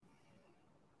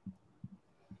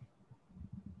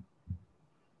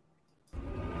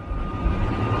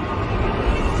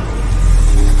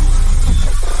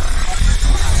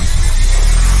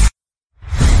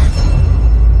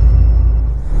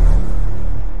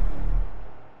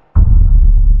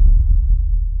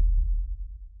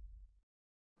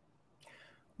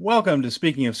Welcome to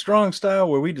Speaking of Strong Style,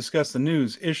 where we discuss the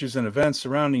news, issues, and events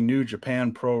surrounding New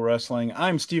Japan Pro Wrestling.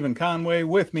 I'm Stephen Conway.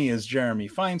 With me is Jeremy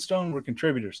Finestone. We're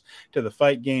contributors to the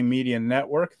Fight Game Media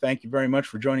Network. Thank you very much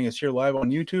for joining us here live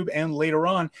on YouTube and later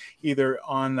on, either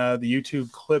on the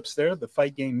YouTube clips there, the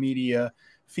Fight Game Media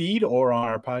feed, or on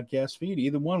our podcast feed.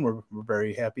 Either one, we're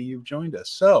very happy you've joined us.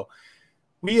 So,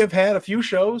 we have had a few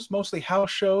shows, mostly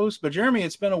house shows, but Jeremy,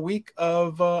 it's been a week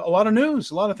of a lot of news,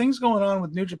 a lot of things going on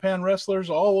with New Japan wrestlers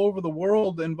all over the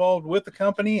world involved with the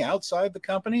company, outside the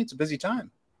company. It's a busy time.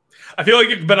 I feel like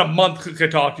it's been a month since I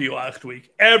talked to you last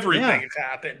week. Everything has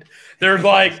happened. There's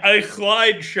like a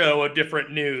slideshow of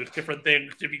different news, different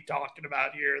things to be talking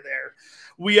about here or there.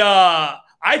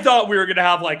 I thought we were going to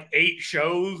have like 8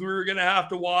 shows we were going to have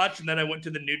to watch, and then I went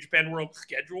to the New Japan World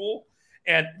schedule.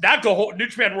 And that's a whole New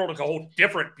Japan World is a whole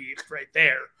different beast right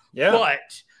there. Yeah. But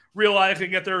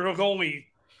realizing that there's only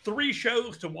 3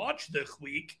 shows to watch this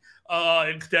week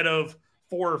instead of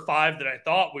 4 or 5 that I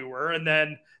thought we were. And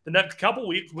then the next couple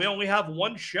weeks, we only have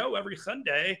 1 show every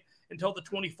Sunday until the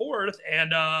 24th.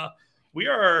 And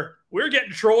we're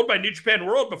getting trolled by New Japan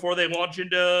World before they launch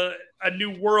into a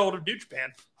new world of New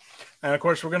Japan. And, of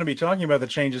course, we're going to be talking about the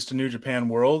changes to New Japan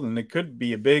World, and it could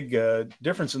be a big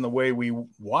difference in the way we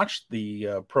watch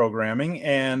the programming.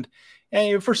 And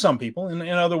for some people, in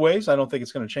other ways, I don't think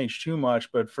it's going to change too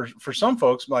much. But for some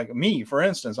folks, like me, for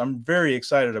instance, I'm very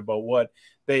excited about what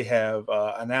they have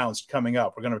announced coming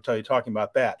up. We're going to be talking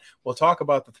about that. We'll talk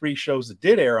about the 3 shows that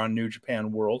did air on New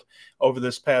Japan World over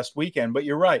this past weekend. But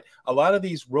you're right. A lot of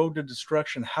these Road to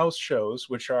Destruction house shows,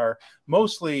 which are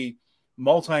mostly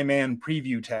multi-man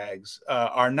preview tags,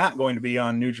 are not going to be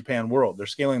on New Japan World. They're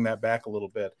scaling that back a little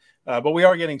bit. But we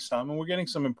are getting some, and we're getting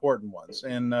some important ones.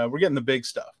 And we're getting the big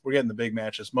stuff. We're getting the big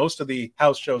matches. Most of the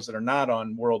house shows that are not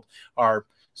on World are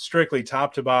strictly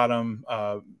top to bottom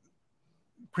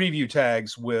preview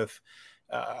tags with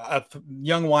a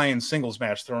Young Lion singles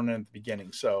match thrown in at the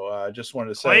beginning. So just wanted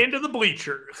to say. Play into the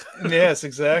bleachers. Yes,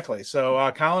 exactly.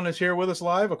 So Colin is here with us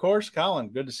live, of course. Colin,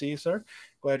 good to see you, sir.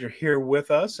 Glad you're here with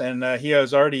us. And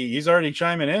he's already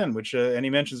chiming in, which and he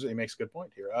makes a good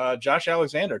point here. Josh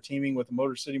Alexander teaming with the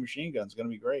Motor City Machine Guns is going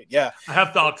to be great. Yeah, I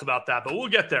have thoughts about that, but we'll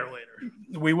get there later.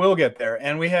 We will get there.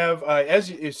 And we have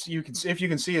if you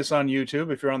can see us on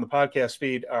YouTube, if you're on the podcast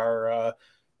feed,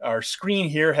 our screen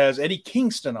here has Eddie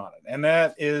Kingston on it. And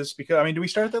that is because, do we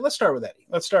start there? Let's start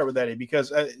with Eddie.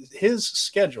 Because his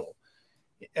schedule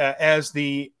as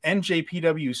the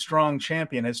NJPW Strong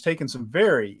champion has taken some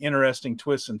very interesting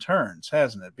twists and turns,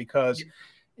 hasn't it? Because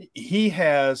he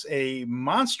has a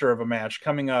monster of a match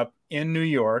coming up in New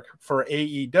York for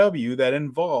AEW that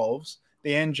involves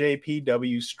the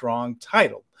NJPW Strong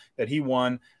title that he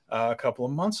won a couple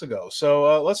of months ago.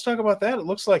 So let's talk about that. It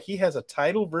looks like he has a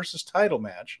title versus title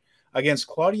match against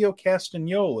Claudio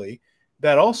Castagnoli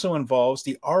that also involves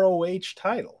the ROH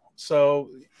title. So,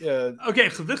 okay,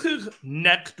 so this is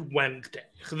next Wednesday.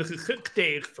 So this is 6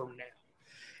 days from now.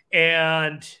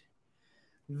 And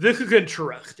this is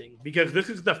interesting because this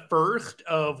is the first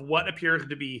of what appears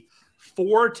to be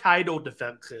 4 title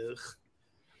defenses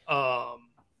that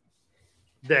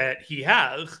he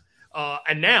has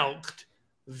announced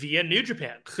via New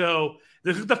Japan. So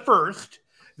this is the first.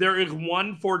 There is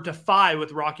one for Defy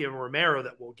with Rocky Romero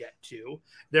that we'll get to.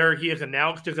 There he is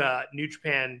announced as a New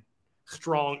Japan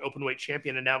Strong openweight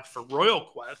champion, announced for Royal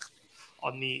Quest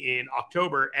in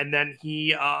October, and then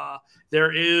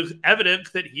there is evidence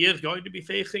that he is going to be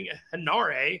facing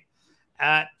Hanare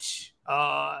at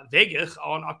Vegas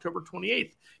on October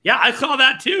 28th. Yeah, I saw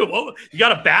that too. Well, you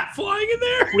got a bat flying in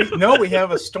there? We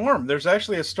have a storm. There's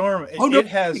actually a storm.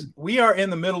 We are in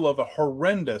the middle of a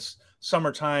horrendous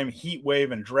summertime heat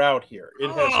wave and drought here. It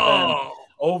has been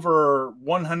over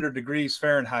 100 degrees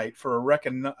Fahrenheit for a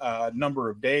record number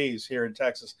of days here in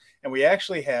Texas. And we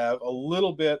actually have a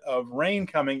little bit of rain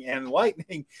coming and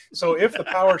lightning. So if the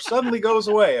power suddenly goes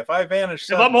away, if I vanish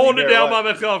suddenly, if I'm holding it down by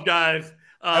myself, guys,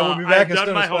 I will be back I've as soon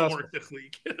done my as homework possible. this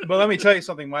week. But let me tell you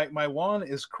something. My lawn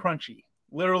is crunchy.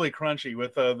 Literally crunchy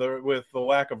with the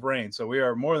lack of rain. So we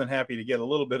are more than happy to get a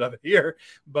little bit of it here.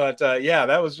 But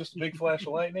that was just a big flash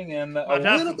of lightning and a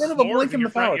little bit of a blink in the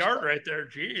power yard right there.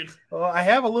 Jeez. Well, I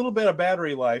have a little bit of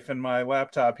battery life in my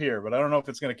laptop here, but I don't know if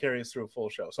it's going to carry us through a full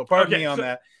show. So pardon me on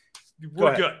that.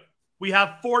 We're good. We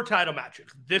have 4 title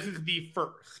matches. This is the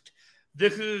first.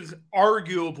 This is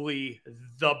arguably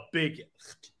the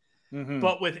biggest. Mm-hmm.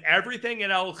 But with everything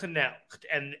else announced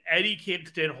and Eddie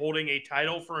Kingston holding a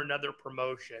title for another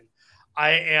promotion, I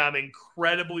am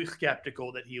incredibly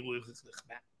skeptical that he loses this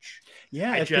match.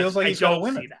 Yeah, it feels like he's going to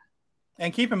win it.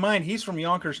 And keep in mind, he's from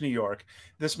Yonkers, New York.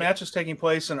 This match is taking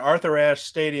place in Arthur Ashe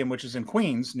Stadium, which is in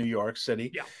Queens, New York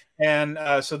City. Yeah.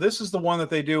 And so this is the one that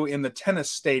they do in the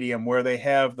tennis stadium where they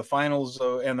have the finals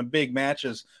and the big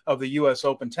matches of the U.S.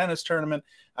 Open tennis tournament.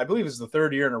 I believe it's the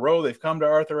third year in a row they've come to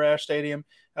Arthur Ashe Stadium.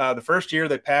 The first year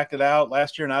they packed it out.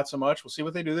 Last year, not so much. We'll see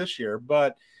what they do this year.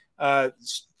 But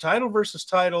title versus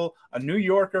title, a New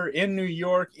Yorker in New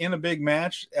York in a big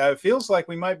match. It feels like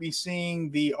we might be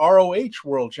seeing the ROH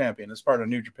World Champion as part of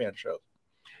New Japan shows.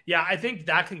 Yeah, I think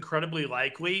that's incredibly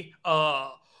likely.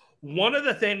 One of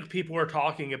the things people are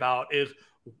talking about is,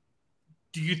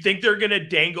 do you think they're going to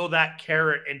dangle that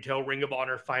carrot until Ring of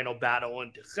Honor Final Battle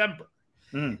in December?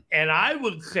 And I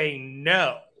would say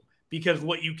no, because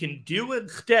what you can do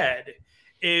instead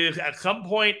is at some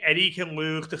point Eddie can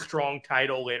lose the Strong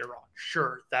title later on.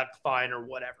 Sure, that's fine or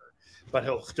whatever. But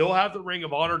he'll still have the Ring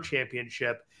of Honor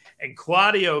championship, and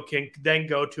Claudio can then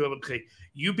go to him and say,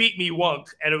 you beat me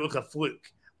once and it was a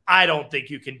fluke. I don't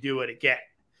think you can do it again.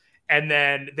 And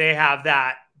then they have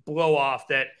that blow off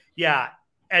that, yeah,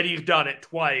 Eddie's done it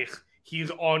twice. He's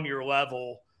on your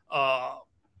level.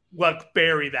 Let's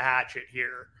bury the hatchet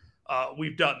here.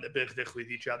 We've done the business with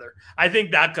each other. I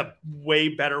think that's a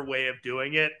way better way of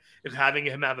doing it, is having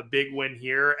him have a big win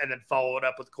here and then follow it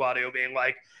up with Claudio being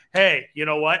like, hey, you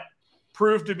know what?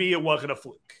 Prove to me it wasn't a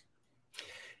fluke.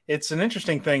 It's an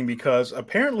interesting thing because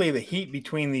apparently the heat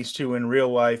between these two in real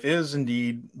life is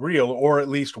indeed real, or at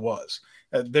least was.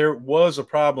 There was a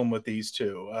problem with these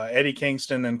two. Eddie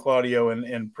Kingston and Claudio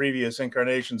in previous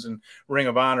incarnations in Ring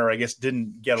of Honor, I guess,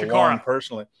 didn't get along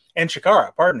personally. And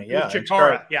Chikara, pardon me. Yeah.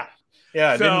 Chikara, yeah.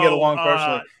 Yeah, so, didn't get along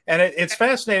personally. And it's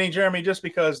fascinating, Jeremy, just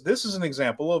because this is an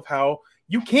example of how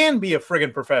you can be a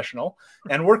friggin' professional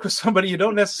and work with somebody you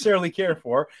don't necessarily care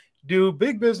for, do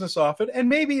big business off it, and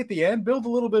maybe at the end build a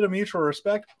little bit of mutual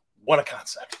respect. What a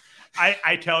concept.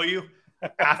 I tell you,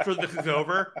 after this is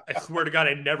over, I swear to God,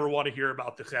 I never want to hear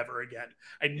about this ever again.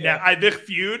 This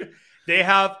feud, they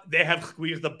have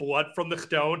squeezed the blood from the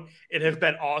stone. It has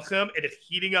been awesome. It is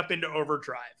heating up into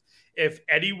overdrive. If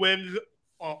Eddie wins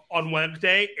on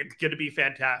Wednesday, it's going to be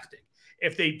fantastic.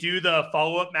 If they do the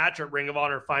follow-up match at Ring of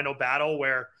Honor Final Battle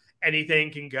where anything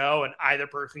can go and either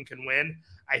person can win,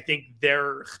 I think there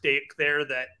are stakes there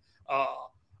that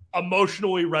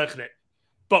emotionally resonate.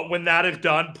 But when that is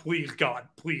done, please, God,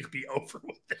 please be over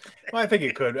with it. Well, I think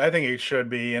it could. I think it should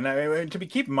be. And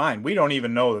keep in mind, we don't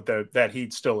even know that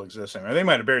heat still existing. They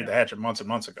might have buried the hatchet months and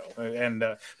months ago.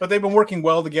 But they've been working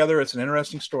well together. It's an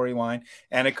interesting storyline,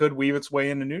 and it could weave its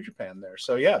way into New Japan there.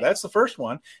 So, yeah, that's the first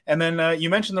one. And then you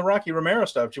mentioned the Rocky Romero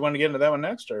stuff. Do you want to get into that one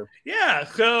next? Or? Yeah,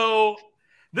 so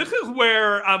this is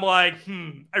where I'm like,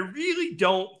 I really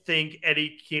don't think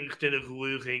Eddie Kingston is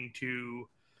losing to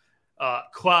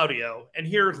Claudio, and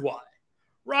here's why.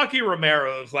 Rocky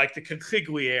Romero is like the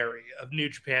consigliere of New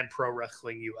Japan Pro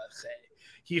Wrestling USA.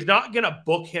 He's not going to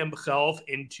book himself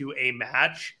into a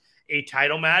match, a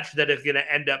title match, that is going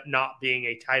to end up not being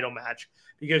a title match,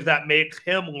 because that makes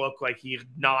him look like he's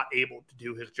not able to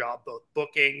do his job, both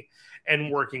booking and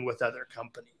working with other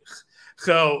companies.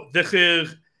 So this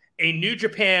is a New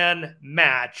Japan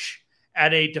match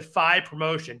at a Defy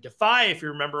promotion. Defy, if you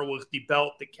remember, was the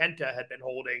belt that Kenta had been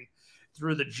holding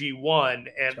through the G1.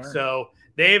 And so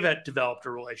they've developed a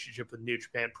relationship with New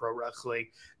Japan Pro Wrestling.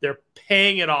 They're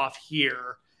paying it off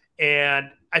here. And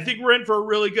I think we're in for a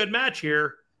really good match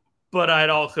here, but I'd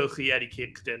also see Eddie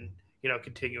Kingston,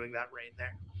 continuing that reign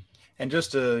there. And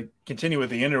just to continue with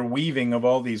the interweaving of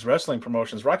all these wrestling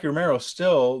promotions, Rocky Romero is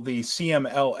still the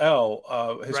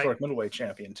CMLL historic middleweight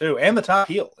champion too, and the top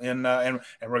heel. And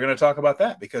we're going to talk about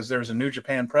that because there's a New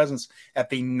Japan presence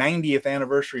at the 90th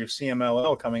anniversary of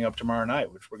CMLL coming up tomorrow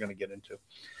night, which we're going to get into.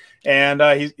 And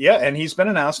he's been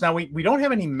announced. Now we don't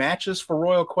have any matches for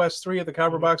Royal Quest 3 at the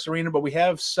Copper Box Arena, but we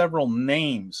have several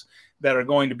names that are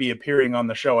going to be appearing on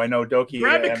the show. I know Doki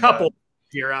grabbed a couple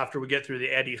here after we get through the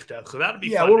Eddie stuff, so that'll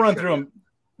be fun. We'll run through them.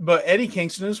 But Eddie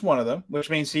Kingston is one of them, which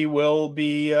means he will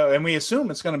be, and we assume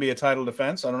it's going to be a title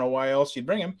defense. I don't know why else you'd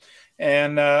bring him.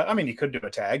 And you could do a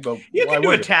tag, but you could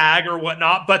do a tag or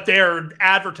whatnot. But they're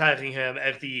advertising him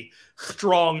as the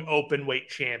strong open weight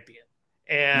champion.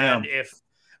 And if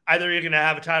either you're going to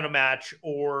have a title match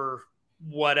or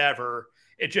whatever,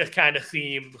 it just kind of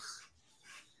seems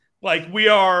like we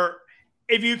are.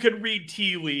 If you could read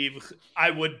tea leaves, I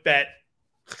would bet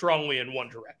strongly in one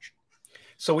direction.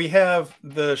 So we have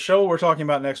the show we're talking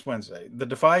about next Wednesday. The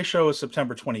Defy show is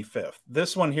September 25th.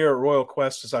 This one here at Royal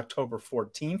Quest is October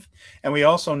 14th. And we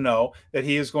also know that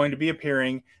he is going to be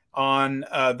appearing on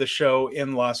the show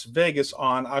in Las Vegas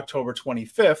on October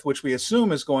 25th, which we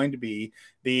assume is going to be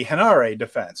the Henare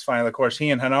defense. Finally, of course,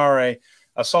 he and Henare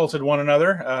assaulted one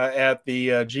another at the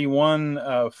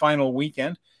G1 final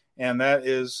weekend. And that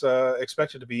is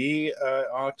expected to be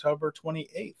October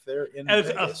 28th there in as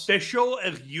Vegas. official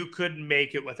as you could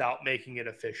make it without making it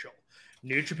official.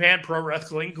 New Japan Pro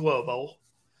Wrestling Global.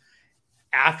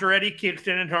 After Eddie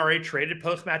Kingston and Hare traded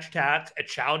post-match attacks, a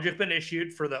challenge has been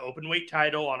issued for the openweight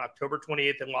title on October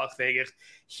 28th in Las Vegas.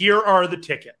 Here are the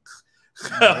tickets.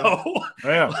 So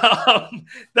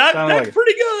that's like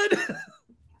pretty good.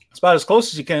 It's about as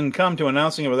close as you can come to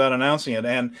announcing it without announcing it.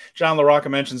 And John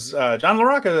LaRocca mentions John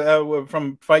LaRocca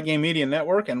from Fight Game Media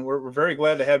Network, and we're very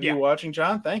glad to have you watching,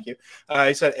 John. Thank you.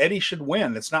 He said Eddie should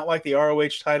win. It's not like the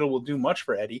ROH title will do much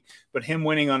for Eddie, but him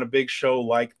winning on a big show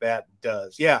like that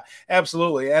does. Yeah,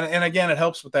 absolutely. And again, it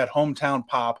helps with that hometown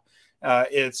pop.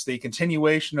 It's the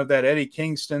continuation of that Eddie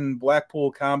Kingston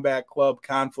Blackpool Combat Club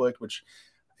conflict, which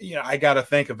I got to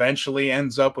think eventually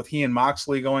ends up with he and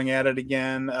Moxley going at it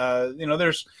again.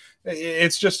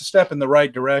 It's just a step in the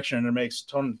right direction, and it makes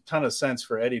a ton of sense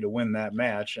for Eddie to win that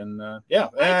match. And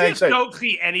I just don't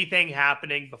see anything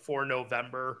happening before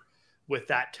November with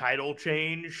that title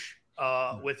change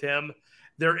with him.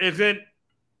 There isn't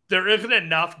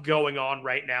enough going on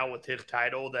right now with his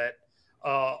title that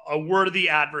a worthy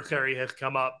adversary has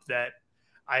come up that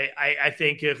I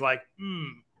think is like,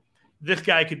 this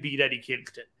guy could beat Eddie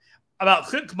Kingston. About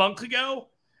 6 months ago,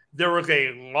 there was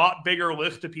a lot bigger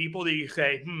list of people that you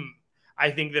say, I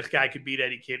think this guy could beat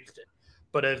Eddie Kingston.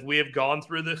 But as we have gone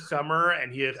through this summer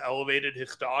and he has elevated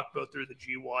his stock both through the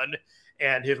G1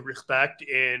 and his respect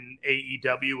in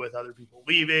AEW with other people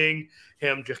leaving,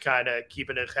 him just kind of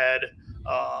keeping his head,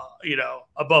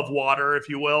 above water, if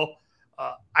you will.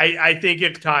 I think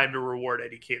it's time to reward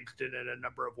Eddie Kingston in a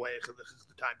number of ways, and this is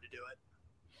the time to do it.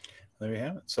 There you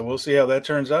have it. So we'll see how that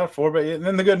turns out. But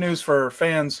then the good news for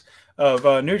fans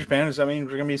of New Japan is, we're going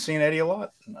to be seeing Eddie a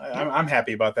lot. I'm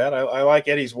happy about that. I like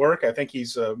Eddie's work. I think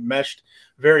he's meshed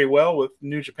very well with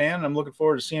New Japan. I'm looking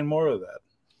forward to seeing more of that.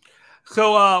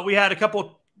 So we had a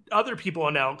couple other people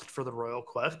announced for the Royal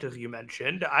Quest, as you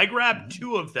mentioned. I grabbed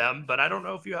two of them, but I don't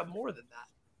know if you have more than that.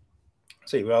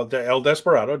 See, well, El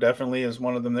Desperado definitely is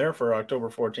one of them there for October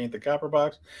 14th at Copper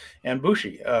Box, and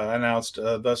Bushi announced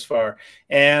thus far.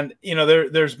 And,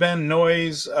 there's been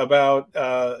noise about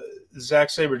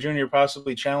Zack Sabre Jr.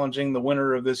 possibly challenging the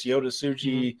winner of this Yota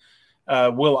Tsuji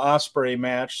Will Ospreay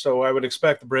match. So I would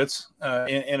expect the Brits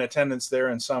in attendance there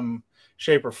in some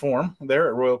shape or form there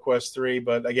at Royal Quest 3,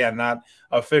 but again, not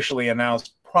officially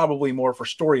announced, probably more for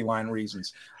storyline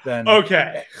reasons than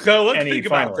okay. So let's think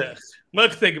about this.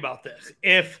 Let's think about this.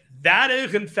 If that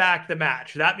is, in fact, the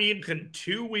match, that means in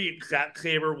 2 weeks, Zack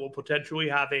Sabre will potentially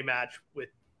have a match with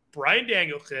Bryan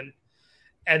Danielson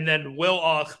and then Will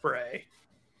Ospreay.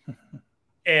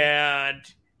 And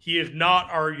he is not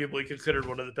arguably considered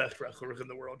one of the best wrestlers in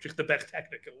the world, just the best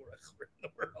technical wrestler in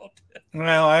the world.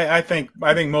 Well, I think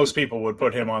most people would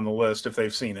put him on the list if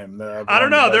they've seen him. I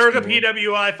don't know. There was a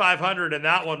PWI 500, and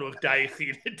that one was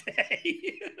dicey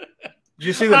today. Did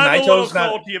you see the I'm Naito's a little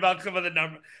salty about some of the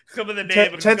names.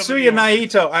 Tetsuya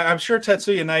Naito. I'm sure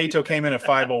Tetsuya Naito came in at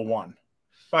 501.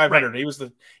 500.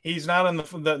 Right. He's not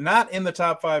in the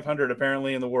top 500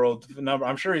 apparently in the world number.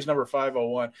 I'm sure he's number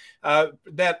 501.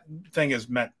 That thing has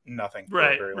meant nothing for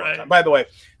a very long time. By the way,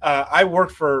 I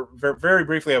worked for very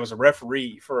briefly. I was a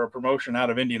referee for a promotion out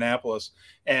of Indianapolis,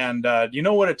 and do you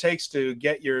know what it takes to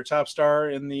get your top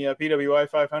star in the PWI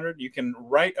 500? You can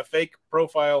write a fake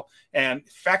profile and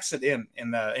fax it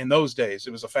in those days.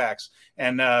 It was a fax,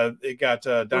 and it got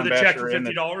Don Basher check for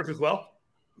 $50 as well.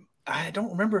 I don't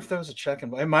remember if there was a check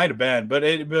in. It might have been, but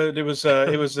it was a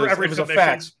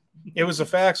fax. It was a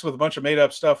fax with a bunch of made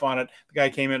up stuff on it. The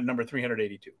guy came in at number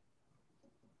 382.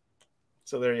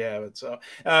 So there you have it. So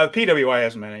PWI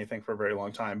hasn't meant anything for a very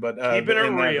long time, but keeping it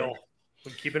real.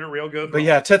 Keeping it real good. But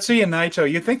yeah, Tetsuya Naito,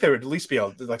 you'd think there would at least be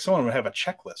someone would have a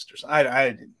checklist or something.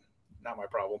 I not my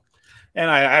problem. And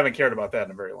I haven't cared about that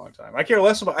in a very long time. I care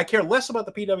less about the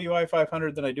PWI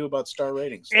 500 than I do about star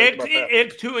ratings.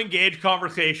 It's to engage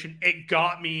conversation. It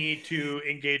got me to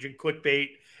engage in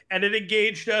clickbait, and it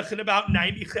engaged us in about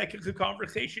 90 seconds of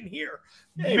conversation here.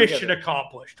 Hey, mission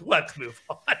accomplished. Let's move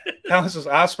on. Now this is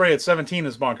Ospreay at 17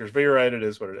 is bonkers, but you're right. It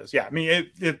is what it is. Yeah, I mean,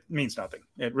 it means nothing.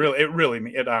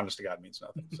 It honest to God means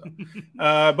nothing. So.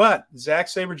 But Zack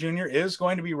Sabre Jr. is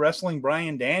going to be wrestling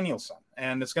Bryan Danielson,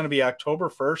 and it's going to be October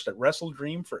 1st at Wrestle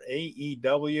Dream for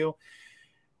AEW.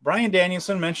 Bryan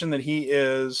Danielson mentioned that he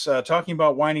is talking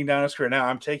about winding down his career. Now,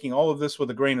 I'm taking all of this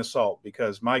with a grain of salt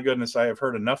because, my goodness, I have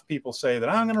heard enough people say that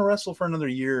I'm going to wrestle for another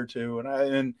year or two. And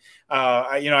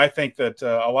I think that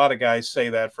a lot of guys say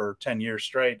that for 10 years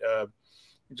straight,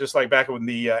 just like back when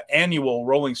the annual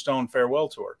Rolling Stone farewell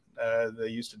tour. they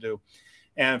used to do.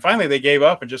 And finally, they gave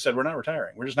up and just said, we're not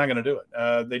retiring. We're just not going to do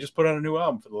it. They just put out a new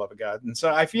album, for the love of God. And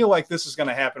so I feel like this is going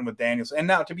to happen with Danielson. And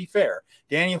now, to be fair,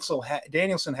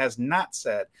 Danielson has not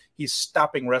said he's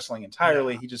stopping wrestling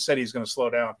entirely. He just said he's going to slow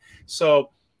down.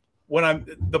 So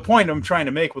the point I'm trying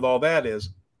to make with all that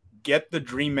is get the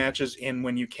dream matches in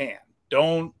when you can.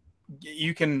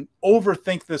 You can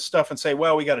overthink this stuff and say,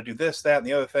 well, we got to do this, that, and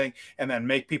the other thing, and then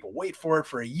make people wait for it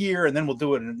for a year, and then we'll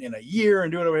do it in a year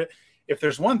and do it over. If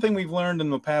there's one thing we've learned in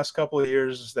the past couple of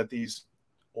years is that these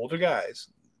older guys,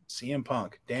 CM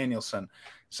Punk, Danielson,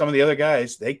 some of the other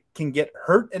guys, they can get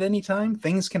hurt at any time.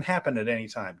 Things can happen at any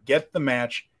time. Get the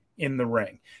match in the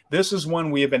ring. This is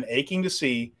one we have been aching to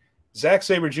see. Zack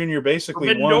Sabre Jr.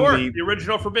 basically won the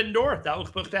original Forbidden Door. That was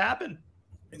supposed to happen.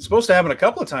 It's supposed to happen a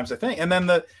couple of times, I think. And then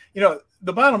the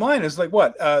bottom line is like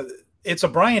what? It's a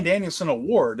Bryan Danielson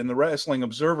award in the Wrestling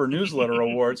Observer newsletter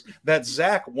awards that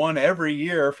Zach won every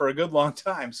year for a good long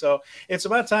time. So it's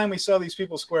about time we saw these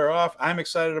people square off. I'm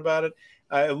excited about it.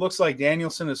 It looks like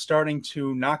Danielson is starting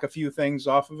to knock a few things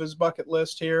off of his bucket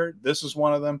list here. This is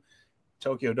one of them.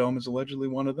 Tokyo Dome is allegedly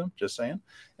one of them, just saying.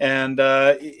 And,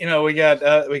 we got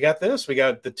this. We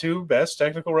got the two best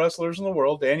technical wrestlers in the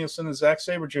world, Danielson and Zack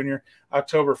Sabre Jr.,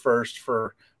 October 1st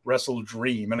for Wrestle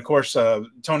Dream. And, of course,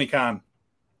 Tony Khan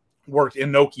worked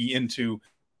Inoki into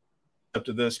up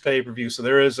to this pay-per-view, so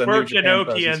there is a New Japan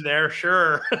Inoki in there,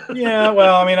 sure. Yeah,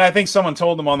 well, I mean, I think someone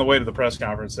told them on the way to the press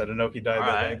conference that Inoki died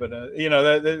that day, but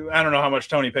I don't know how much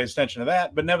Tony pays attention to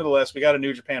that, but nevertheless, we got a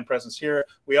New Japan presence here.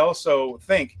 We also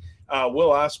think Will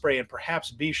Ospreay and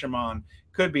perhaps Bishamon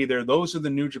could be there. Those are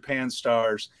the New Japan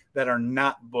stars that are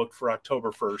not booked for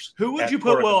October 1st. Who would you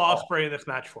put Will Ospreay in this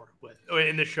match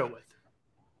in this show with?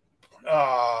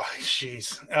 Oh,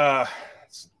 jeez.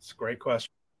 It's a great question.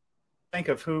 Think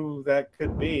of who that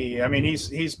could be. I mean,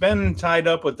 he's been tied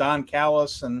up with Don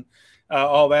Callis and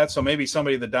all that, so maybe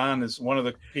somebody that Don is one of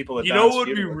the people that what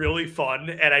would be really fun,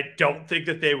 and I don't think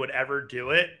that they would ever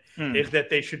do it, is that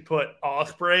they should put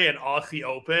Ospreay and Aussie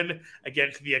Open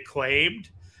against the Acclaimed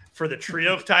for the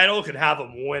trios titles and have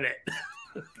them win it.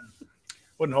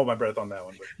 Wouldn't hold my breath on that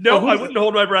one. But. No, I wouldn't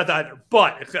hold my breath either,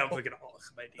 but it sounds like an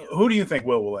awesome idea. Who do you think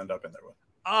will end up in there with?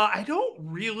 I don't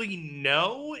really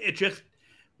know. It just,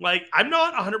 I'm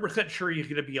not 100% sure he's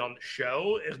going to be on the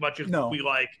show as much as much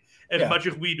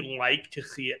as we'd like to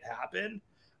see it happen.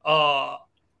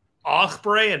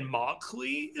 Ospreay and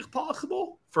Moxley is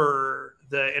possible for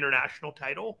the international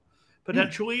title,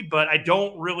 potentially, but I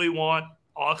don't really want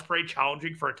Ospreay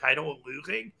challenging for a title and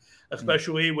losing,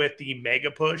 especially with the mega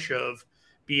push of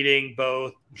beating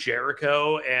both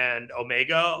Jericho and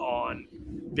Omega on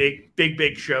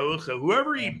big shows. So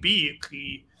whoever he beats,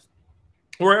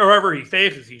 whoever he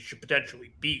faces, he should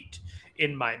potentially beat,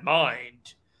 in my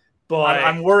mind. But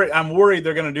I'm worried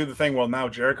they're going to do the thing. Well, now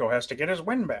Jericho has to get his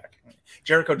win back.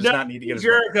 Jericho does not need to get his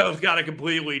Jericho's win back. Got a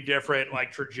completely different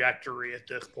trajectory at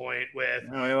this point with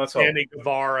Sammy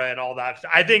Guevara and all that.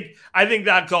 I think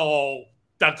that's all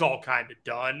kind of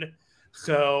done.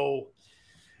 So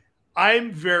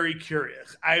I'm very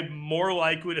curious. I'm more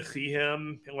likely to see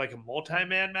him in a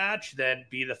multi-man match than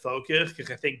be the focus,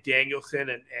 because I think Danielson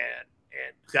and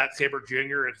Zack Sabre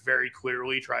Jr. is very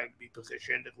clearly trying to be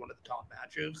positioned as one of the top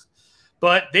matches.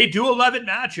 But they do 11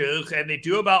 matches, and they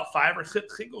do about 5 or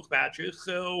 6 singles matches.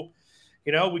 So,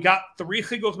 we got 3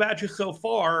 singles matches so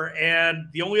far. And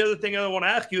the only other thing I want to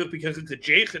ask you is, because it's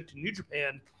adjacent to New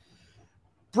Japan,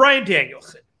 Bryan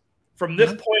Danielson, from this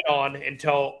point on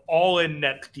until All In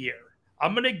next year,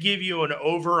 I'm going to give you an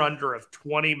over-under of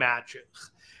 20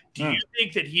 matches. Do you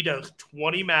think that he does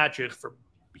 20 matches from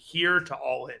here to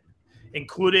All In,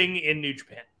 including in New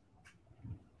Japan?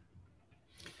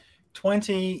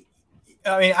 20.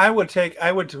 I mean, I would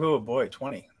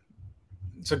 20.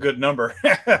 It's a good number.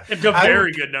 It's a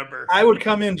very good number. I would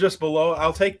come in just below.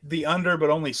 I'll take the under, but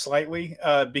only slightly,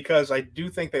 because I do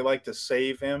think they like to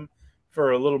save him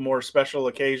for a little more special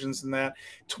occasions than that.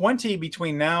 20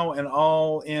 between now and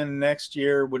All In next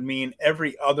year would mean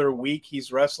every other week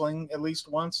he's wrestling at least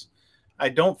once. I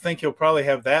don't think he'll probably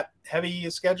have that heavy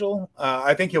a schedule.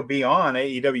 I think he'll be on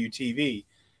AEW TV.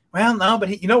 Well, no,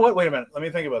 but you know what? Wait a minute. Let me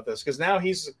think about this, because now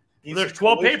there's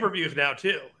 12 pay-per-views now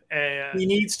too. And he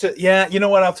needs to, you know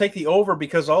what? I'll take the over,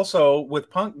 because also with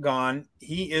Punk gone,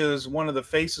 he is one of the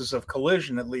faces of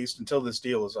Collision, at least until this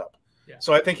deal is up. Yeah.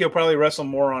 So I think he'll probably wrestle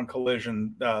more on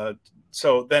Collision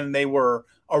than they were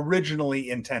originally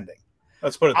intending.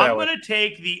 Let's put it that way. I'm going to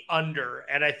take the under,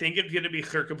 and I think it's going to be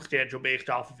circumstantial based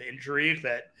off of injuries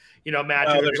that,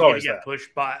 matches are going to get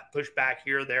pushed back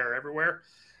here, there, everywhere.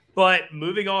 But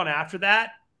moving on after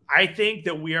that, I think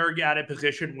that we are at a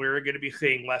position where we're going to be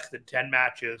seeing less than 10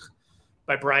 matches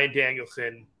by Bryan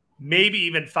Danielson, maybe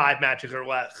even 5 matches or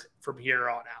less from here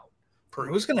on out.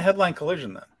 Who's going to headline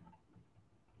Collision then?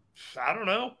 I don't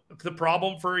know. It's a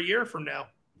problem for a year from now.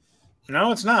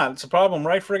 No, it's not. It's a problem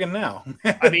right friggin' now.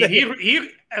 I mean, he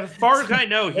as far as I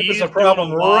know, he's a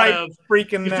problem right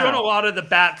freaking now. He's doing a lot of the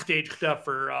backstage stuff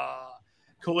for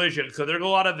Collision. So there's a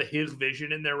lot of his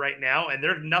vision in there right now, and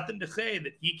there's nothing to say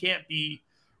that he can't be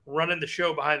running the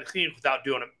show behind the scenes without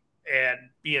doing it and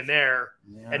being there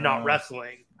and not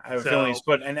wrestling. I have a feeling he's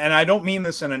put, and I don't mean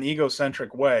this in an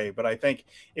egocentric way, but I think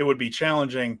it would be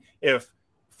challenging if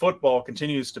football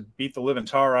continues to beat the living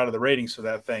tar out of the ratings for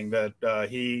that thing, that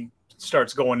he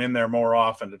starts going in there more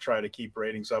often to try to keep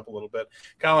ratings up a little bit.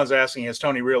 Colin's asking, has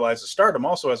Tony realized that Stardom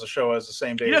also has a show as the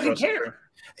same day? He doesn't care.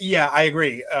 Yeah, I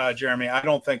agree, Jeremy. I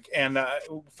don't think, and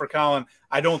for Colin,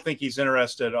 I don't think he's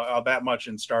interested that much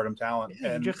in Stardom talent.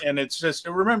 Yeah, and it's just,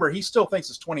 remember, he still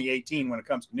thinks it's 2018 when it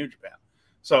comes to New Japan.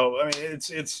 So, I mean,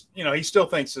 it's he still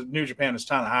thinks that New Japan is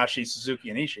Tanahashi,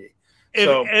 Suzuki, and Ishii.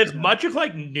 So, as much as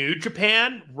like New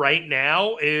Japan right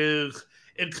now is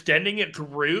extending its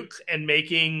roots and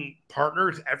making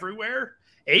partners everywhere,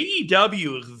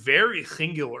 AEW is very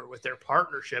singular with their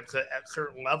partnerships at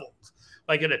certain levels.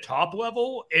 Like at a top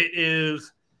level, it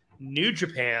is New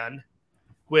Japan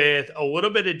with a little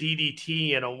bit of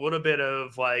DDT and a little bit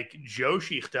of like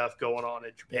Joshi stuff going on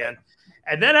in Japan.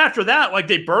 And then after that, like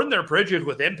they burn their bridges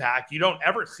with Impact. You don't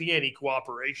ever see any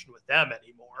cooperation with them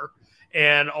anymore.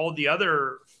 And all the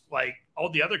other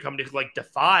companies like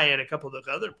Defy and a couple of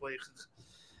those other places.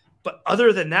 But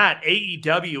other than that,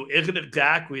 AEW isn't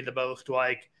exactly the most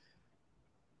like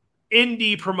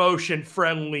indie promotion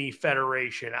friendly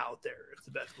federation out there. Is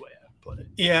the best way I would put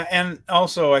it. Yeah, and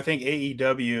also I think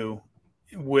AEW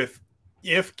with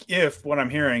if what I'm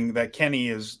hearing that Kenny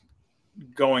is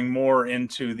going more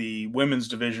into the women's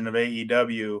division of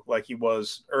AEW like he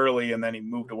was early and then he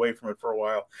moved away from it for a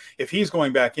while. If he's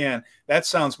going back in, that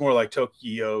sounds more like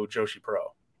Tokyo Joshi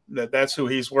Pro. That's who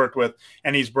he's worked with,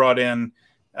 and he's brought in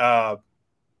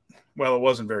well, it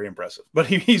wasn't very impressive, but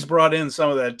he's brought in some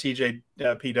of that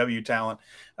TJPW talent,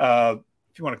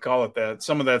 if you want to call it that.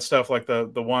 Some of that stuff, like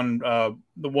the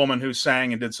woman who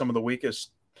sang and did some of the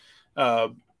weakest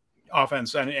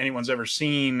offense anyone's ever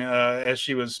seen as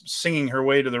she was singing her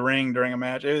way to the ring during a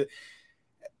match.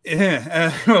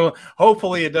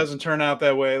 Hopefully it doesn't turn out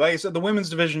that way. Like I said, the women's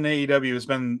division in AEW has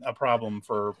been a problem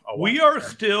for a while. We are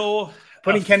still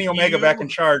putting Kenny Omega back in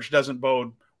charge doesn't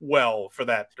bode well for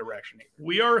that direction either.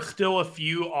 We are still a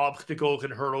few obstacles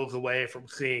and hurdles away from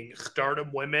seeing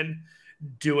Stardom women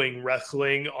doing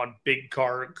wrestling on big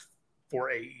cards for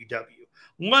AEW,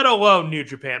 let alone New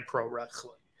Japan Pro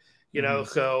Wrestling. You know,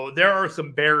 so there are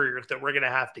some barriers that we're going to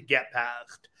have to get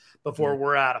past before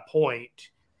we're at a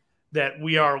point that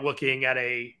we are looking at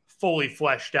a fully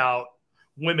fleshed out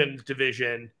women's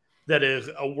division that is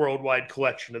a worldwide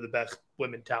collection of the best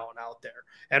women talent out there.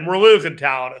 And we're losing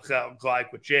talent, it sounds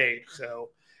like, with Jade. So,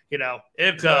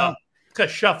 it's a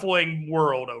shuffling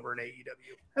world over in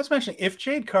AEW. That's mentioning, if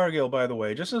Jade Cargill, by the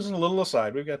way, just as a little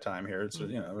aside, we've got time here. It's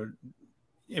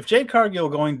if Jade Cargill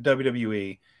going to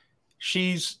WWE,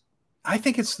 I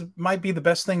think might be the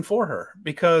best thing for her,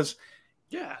 because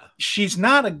she's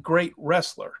not a great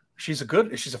wrestler. She's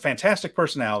a fantastic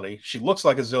personality. She looks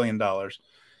like $1 zillion,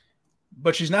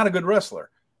 but she's not a good wrestler.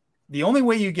 The only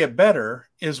way you get better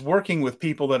is working with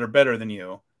people that are better than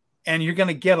you. And you're going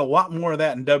to get a lot more of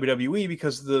that in WWE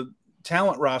because the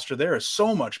talent roster there is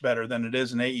so much better than it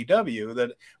is in AEW,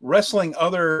 that wrestling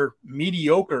other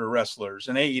mediocre wrestlers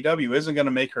in AEW isn't going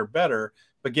to make her better,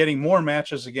 but getting more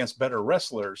matches against better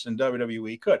wrestlers in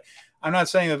WWE could. I'm not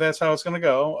saying that that's how it's going to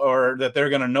go, or that they're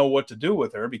going to know what to do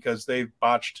with her, because they've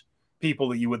botched people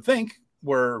that you would think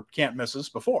were can't misses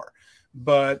before.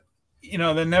 But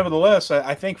then nevertheless,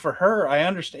 I think for her, I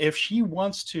understand if she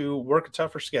wants to work a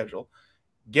tougher schedule,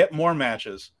 get more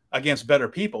matches against better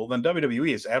people, then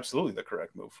WWE is absolutely the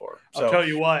correct move for her. So, I'll tell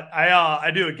you what, I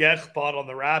do a guest spot on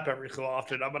the Wrap every so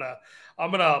often. I'm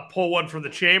gonna pull one from the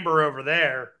chamber over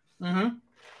there. Mm-hmm.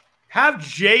 Have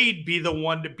Jade be the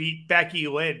one to beat Becky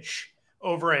Lynch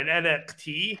over in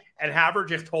NXT and have her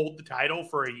just hold the title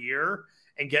for a year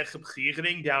and get some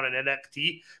seasoning down in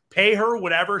NXT. Pay her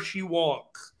whatever she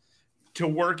wants to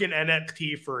work in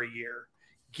NXT for a year.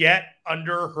 Get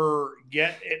her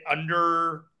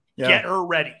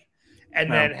ready,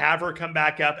 and then have her come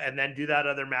back up and then do that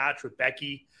other match with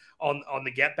Becky on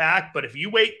the get back. But if you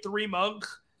wait 3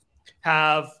 months,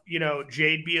 have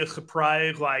Jade be a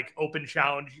surprise like open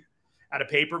challenge at a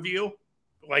pay-per-view,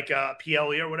 like a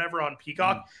PLE or whatever on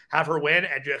Peacock, have her win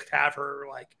and just have her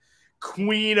like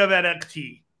queen of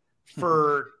NXT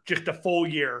for just a full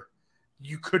year,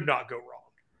 you could not go wrong.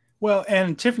 Well,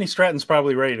 and Tiffany Stratton's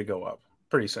probably ready to go up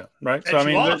pretty soon, right? And so I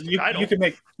mean,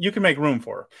 you can make room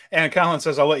for her. And Colin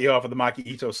says, "I'll let you off with the Maki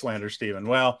Ito slander, Steven."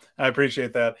 Well, I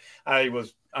appreciate that. I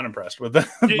was unimpressed with the.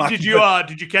 Did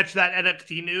you catch that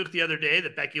NXT news the other day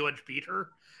that Becky Lynch beat her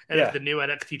and is the new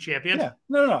NXT champion? Yeah,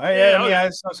 no.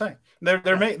 That's what I'm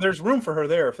saying. There's room for her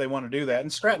there if they want to do that,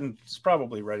 and Stratton's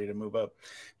probably ready to move up.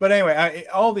 But anyway,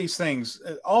 all these things,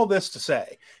 all this to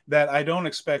say that I don't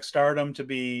expect Stardom to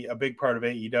be a big part of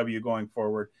AEW going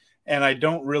forward, and I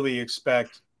don't really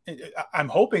expect. I'm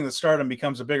hoping that Stardom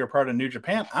becomes a bigger part of New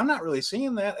Japan. I'm not really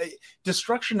seeing that.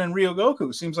 Destruction in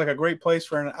Ryogoku seems like a great place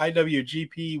for an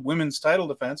IWGP women's title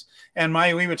defense, and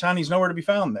Mayu Iwatani's nowhere to be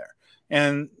found there.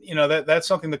 And, that's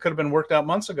something that could have been worked out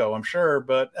months ago, I'm sure.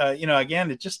 But,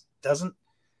 again, it just doesn't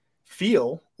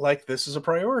feel like this is a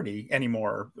priority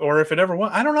anymore. Or if it ever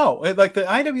was, I don't know. Like the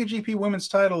IWGP women's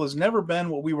title has never been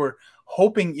what we were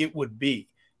hoping it would be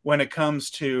when it comes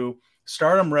to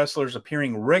Stardom wrestlers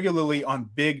appearing regularly on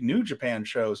big New Japan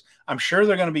shows. I'm sure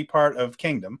they're going to be part of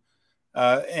Kingdom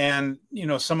and,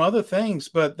 some other things.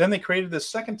 But then they created this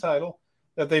second title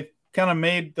that they've kind of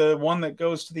made the one that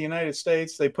goes to the United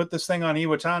States. They put this thing on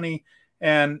Iwatani,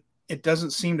 and it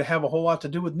doesn't seem to have a whole lot to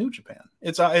do with New Japan.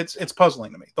 It's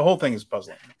puzzling to me. The whole thing is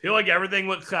puzzling. I feel like everything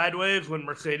went sideways when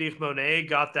Mercedes Moné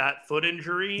got that foot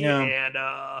injury, and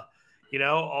all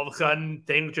of a sudden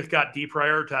things just got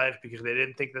deprioritized because they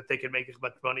didn't think that they could make as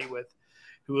much money with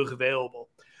who was available.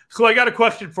 So I got a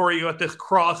question for you at this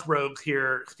crossroads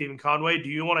here, Stephen Conway. Do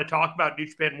you want to talk about New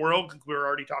Japan World because we were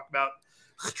already talking about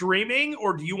streaming,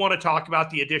 or do you want to talk about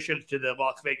the additions to the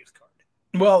Las Vegas card?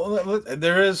 Well,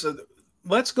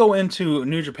 let's go into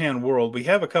New Japan World. We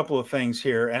have a couple of things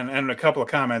here and a couple of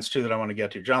comments too that I want to get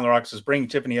to. John LaRocca says, bring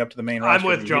Tiffany up to the main roster.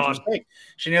 I'm with John.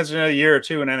 She needs another year or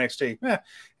two in NXT.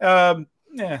 I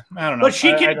don't know. But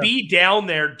she can be down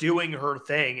there doing her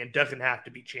thing and doesn't have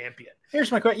to be champion. Here's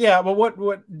my question. Yeah, but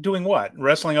what doing what?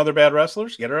 Wrestling other bad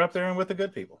wrestlers? Get her up there and with the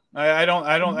good people. I don't.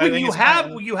 When you have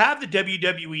the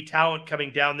WWE talent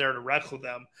coming down there to wrestle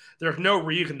them, there's no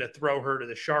reason to throw her to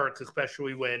the Sharks,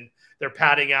 especially when they're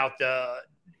padding out the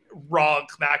Raw and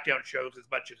SmackDown shows as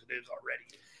much as it is already.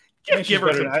 Just give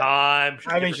her some time.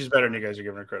 I think she's better than you guys are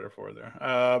giving her credit for there.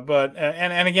 But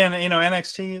again,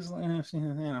 NXT is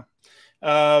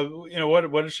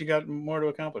what has she got more to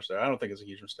accomplish there? I don't think it's a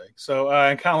huge mistake. So,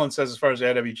 and Colin says, as far as the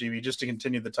IWGP, just to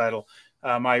continue the title,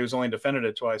 Mayu's only defended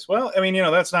it twice. Well, I mean,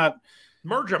 that's not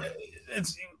merge them.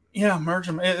 Merge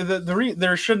them.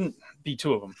 There shouldn't be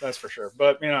two of them, that's for sure.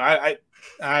 But I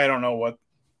don't know what.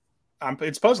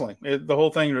 It's puzzling. The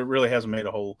whole thing really hasn't made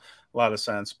a whole lot of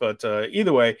sense. But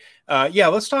either way,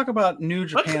 let's talk about New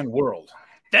Japan World.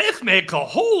 This makes a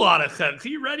whole lot of sense. Are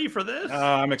you ready for this?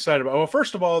 I'm excited about it. Well,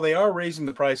 first of all, they are raising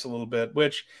the price a little bit,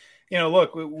 which,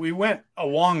 look, we went a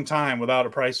long time without a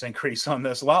price increase on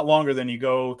this, a lot longer than you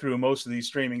go through most of these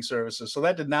streaming services. So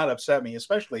that did not upset me,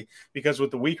 especially because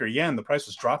with the weaker yen, the price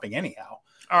was dropping anyhow.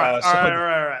 All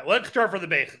right. Let's start from the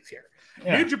basics here.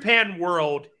 Yeah. New Japan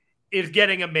World is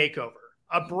getting a makeover,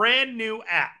 a brand new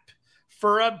app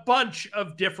for a bunch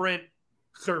of different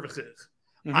services.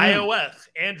 Mm-hmm. iOS,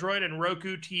 Android, and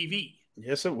Roku TV.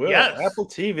 Yes, it will. Yes. Apple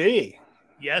TV.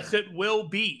 Yes, it will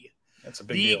be. That's a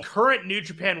big deal. The current New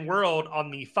Japan World on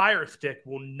the Fire Stick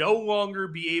will no longer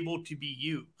be able to be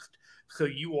used. So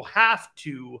you will have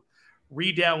to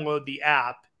re-download the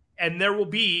app. And there will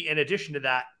be, in addition to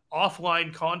that,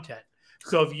 offline content.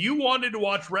 So if you wanted to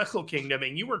watch Wrestle Kingdom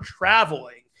and you were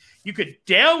traveling, you could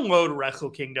download Wrestle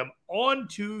Kingdom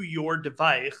onto your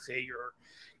device, say your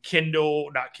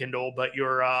not Kindle, but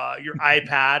your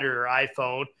iPad or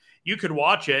iPhone. You could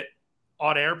watch it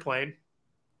on airplane.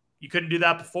 You couldn't do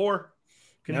that before.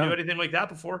 Couldn't do anything like that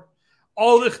before.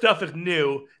 All this stuff is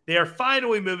new. They are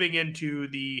finally moving into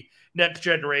the next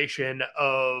generation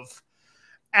of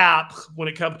apps when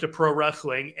it comes to pro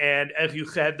wrestling. And as you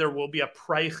said, there will be a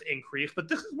price increase, but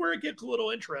this is where it gets a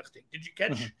little interesting. Did you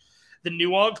catch the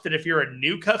nuance that if you're a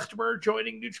new customer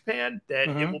joining New Japan, that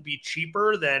it will be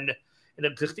cheaper than an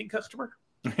existing customer?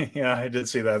 Yeah, I did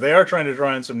see that. They are trying to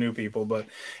draw in some new people,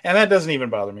 and that doesn't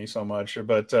even bother me so much.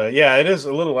 But it is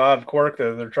a little odd quirk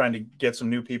that they're trying to get some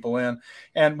new people in.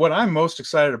 And what I'm most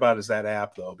excited about is that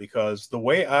app, though, because the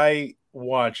way I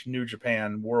watch New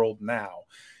Japan World now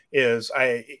is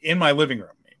in my living room,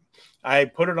 I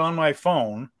put it on my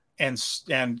phone and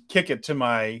kick it to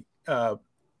my to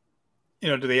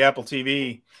the Apple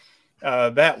TV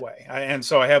that way. And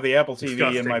so I have the Apple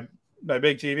TV in my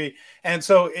big TV. And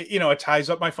so, it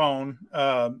ties up my phone.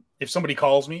 If somebody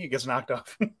calls me, it gets knocked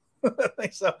off.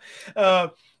 So,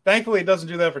 Thankfully, it doesn't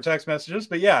do that for text messages.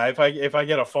 But yeah, if I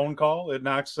get a phone call, it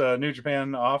knocks New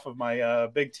Japan off of my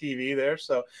big TV there.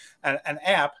 So an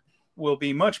app will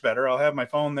be much better. I'll have my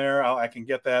phone there. I can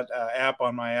get that app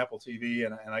on my Apple TV,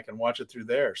 and I can watch it through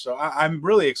there. So I'm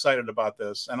really excited about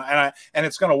this, and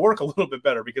it's going to work a little bit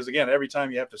better because again, every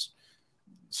time you have to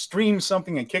stream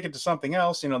something and kick it to something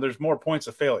else, there's more points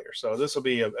of failure. So this will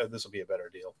be a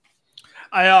better deal.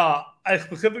 I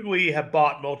specifically have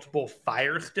bought multiple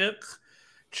Fire Sticks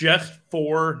just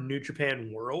for New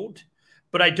Japan World,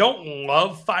 but I don't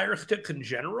love Fire Sticks in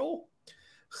general.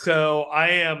 So I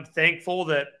am thankful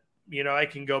that I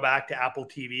can go back to Apple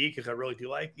TV because I really do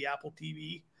like the Apple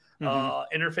TV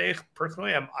interface.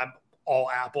 Personally, I'm all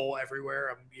Apple everywhere.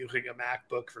 I'm using a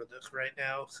MacBook for this right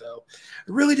now, so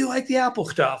I really do like the Apple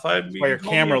stuff. Why your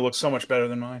camera looks so much better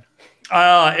than mine?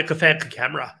 It's a fancy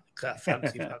camera.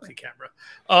 Fancy camera.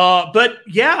 But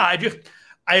yeah,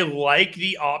 I like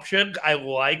the options. I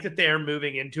like that they are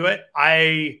moving into it.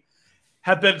 I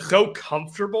have been so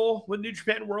comfortable with New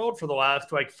Japan World for the last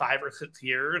 5 or 6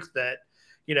 years that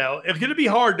it's going to be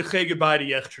hard to say goodbye to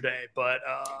yesterday. But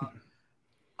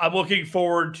I'm looking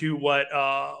forward to what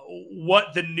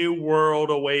the new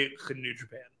world awaits in New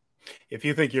Japan. If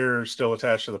you think you're still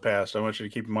attached to the past, I want you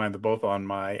to keep in mind that both on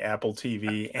my Apple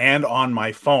TV and on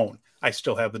my phone, I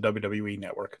still have the WWE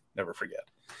Network. Never forget.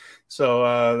 So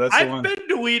I've been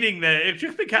deleting that. It's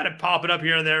just been kind of popping up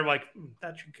here and there. I'm like,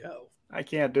 that should go. I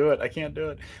can't do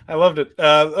it. I loved it.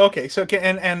 Okay, so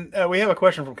we have a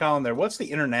question from Colin there. What's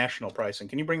the international pricing?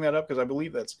 Can you bring that up? Because I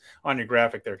believe that's on your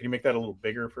graphic there. Can you make that a little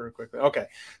bigger for quickly? Okay,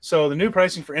 so the new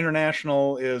pricing for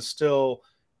international is still,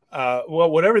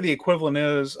 whatever the equivalent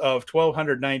is of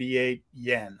 1,298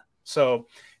 yen. So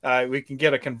we can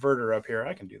get a converter up here.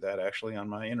 I can do that actually on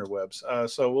my interwebs.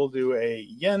 So we'll do a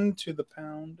yen to the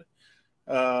pound.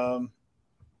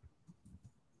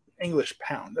 English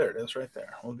pound. There it is right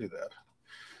there. We'll do that.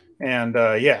 And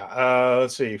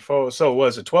let's see. So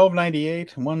was it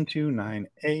 12.98?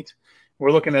 1,298.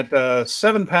 We're looking at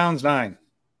 £7.09.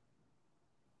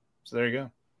 So there you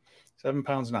go.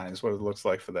 £7.09 is what it looks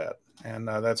like for that. And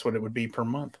that's what it would be per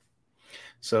month.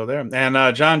 So there.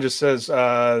 And John just says,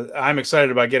 I'm excited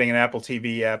about getting an Apple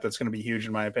TV app. That's going to be huge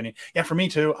in my opinion. Yeah, for me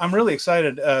too. I'm really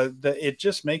excited. That it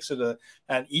just makes it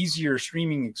an easier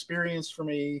streaming experience for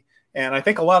me. And I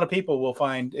think a lot of people will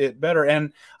find it better.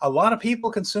 And a lot of people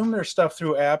consume their stuff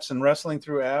through apps and wrestling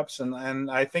through apps.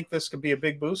 And I think this could be a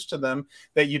big boost to them,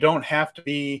 that you don't have to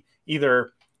be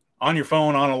either on your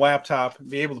phone, on a laptop,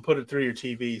 be able to put it through your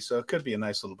TV. So it could be a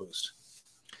nice little boost.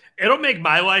 It'll make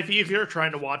my life easier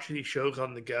trying to watch these shows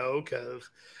on the go, because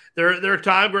there are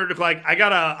times where it's like I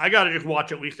gotta just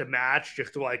watch at least a match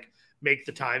just to make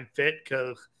the time fit.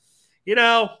 Because be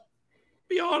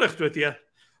honest with you,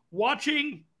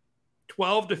 watching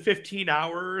 12 to 15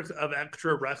 hours of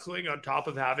extra wrestling on top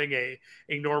of having a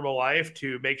normal life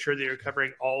to make sure that you're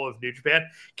covering all of New Japan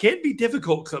can be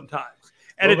difficult sometimes.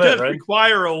 And it does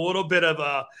require a little bit of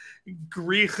a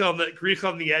grease on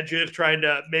the edges, trying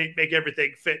to make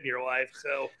everything fit in your life.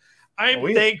 So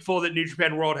I'm thankful that New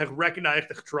Japan World has recognized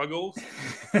the struggles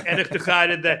and has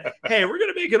decided that, hey, we're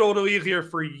going to make it a little easier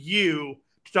for you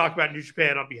to talk about New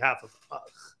Japan on behalf of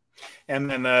us. And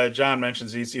then John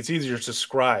mentions it's easier to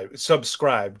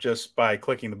subscribe just by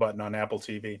clicking the button on Apple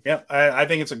TV. Yep, I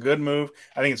think it's a good move.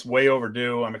 I think it's way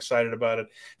overdue. I'm excited about it.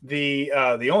 The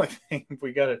only thing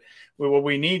what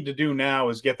we need to do now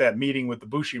is get that meeting with the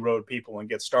Bushiroad people and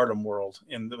get Stardom World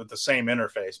with the same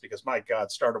interface, because my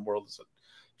God, Stardom World is a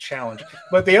challenge.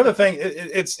 But the other thing,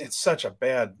 it's such a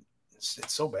bad.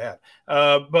 It's so bad.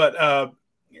 But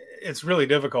it's really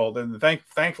difficult, and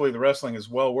thankfully the wrestling is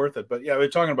well worth it. But yeah, we're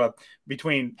talking about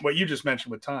between what you just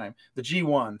mentioned with time, the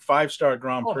G1 5-star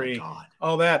Grand Prix,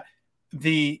 all that,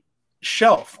 the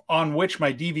shelf on which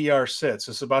my DVR sits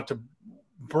is about to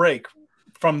break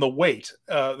from the weight,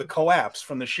 the collapse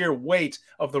from the sheer weight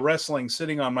of the wrestling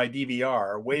sitting on my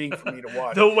DVR, waiting for me to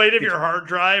watch. The weight of your hard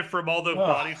drive from all the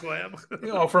body slams.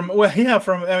 From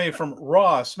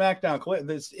Raw,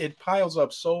 SmackDown, it piles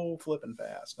up so flipping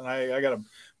fast, and I got to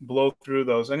blow through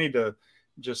those. I need to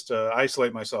just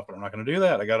isolate myself, but I'm not going to do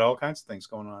that. I got all kinds of things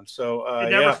going on. So it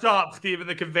never stops, Steven.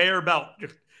 The conveyor belt.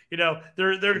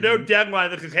 There's no deadline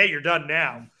that says, "Hey, you're done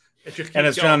now." And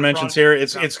as John mentions here,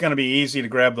 it's going to be easy to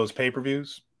grab those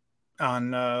pay-per-views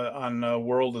on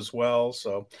World as well.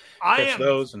 So catch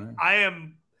those. I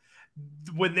am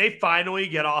when they finally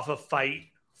get off of Fight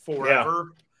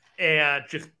Forever and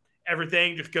just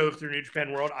everything just goes through New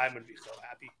Japan World, I'm going to be so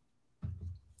happy.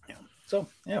 Yeah. So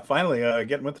finally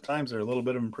getting with the times there, a little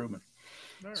bit of improvement.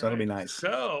 So that'll be nice.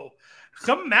 So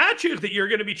some matches that you're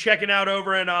going to be checking out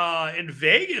over in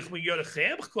Vegas when you go to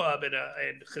Sam's Club in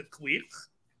weeks.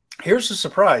 Here's a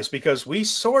surprise, because we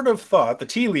sort of thought, the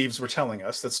tea leaves were telling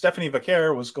us, that Stephanie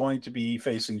Vaquer was going to be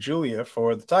facing Julia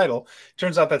for the title.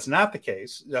 Turns out that's not the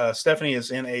case. Stephanie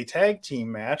is in a tag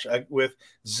team match with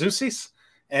Zeusis,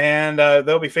 and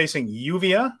they'll be facing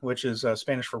Lluvia, which is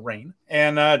Spanish for rain,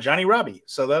 and Johnny Robbie.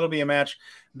 So that'll be a match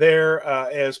there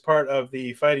as part of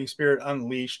the Fighting Spirit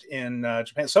Unleashed in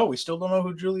Japan. So we still don't know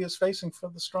who Julia is facing for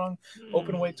the Strong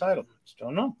Openweight title. Just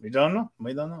don't know. We don't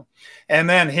know. And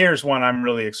then here's one I'm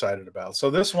really excited about. So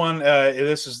this one,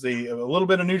 this is a little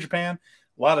bit of New Japan,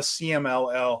 a lot of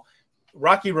CMLL.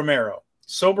 Rocky Romero,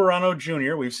 Soberano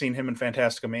Jr., we've seen him in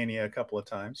Fantastica Mania a couple of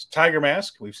times. Tiger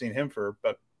Mask, we've seen him for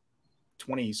about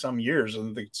 20 some years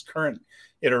in the current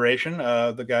iteration,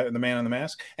 the man in the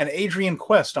mask, and Adrian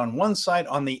Quest on one side.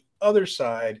 On the other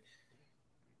side,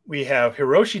 we have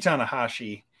Hiroshi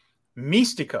Tanahashi,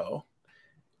 Mystico,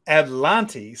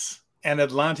 Atlantis, and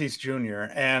Atlantis Jr.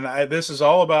 And this is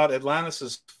all about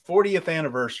Atlantis' 40th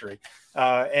anniversary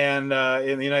in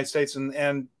the United States.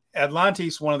 And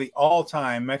Atlantis, one of the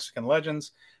all-time Mexican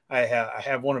legends. I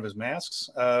have one of his masks,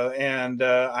 and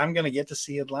I'm going to get to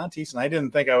see Atlantis. And I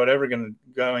didn't think I would ever going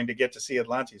to get to see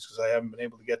Atlantis, because I haven't been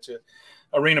able to get to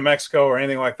Arena Mexico or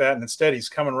anything like that. And instead, he's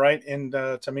coming right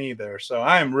into to me there. So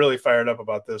I am really fired up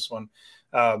about this one.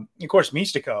 Of course,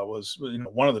 Mystico was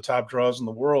one of the top draws in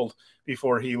the world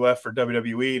before he left for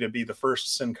WWE to be the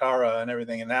first Sin Cara and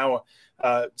everything. And now,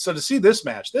 so to see this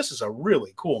match, this is a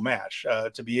really cool match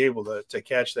to be able to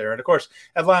catch there. And of course,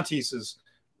 Atlantis is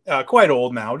quite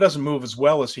old now. Doesn't move as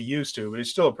well as he used to, but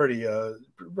he's still a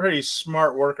pretty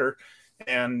smart worker,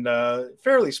 and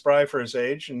fairly spry for his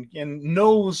age, and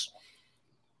knows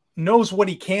what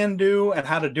he can do and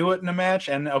how to do it in a match,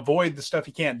 and avoid the stuff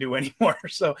he can't do anymore.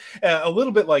 So a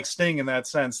little bit like Sting in that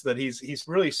sense, that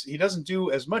he doesn't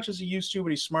do as much as he used to, but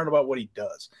he's smart about what he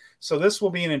does. So this will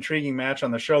be an intriguing match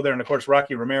on the show there. And of course,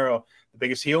 Rocky Romero, the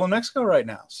biggest heel in Mexico right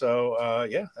now. So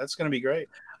yeah, that's going to be great.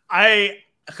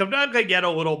 Sometimes I get a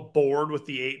little bored with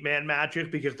the 8-man matches,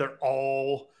 because they're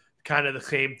all kind of the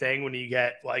same thing when you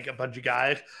get like a bunch of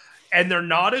guys, and they're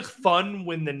not as fun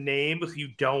when the names you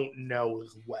don't know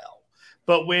as well.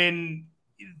 But when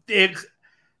it's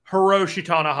Hiroshi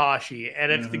Tanahashi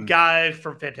and it's the guys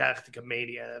from Fantastica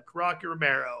Mania, Rocky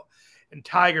Romero and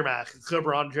Tiger Mask and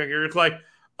Soberano Jr., it's like,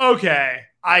 okay,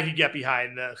 I can get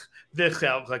behind this. This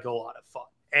sounds like a lot of fun,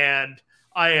 and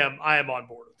I am on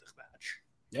board with this match.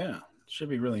 Yeah. Should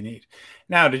be really neat.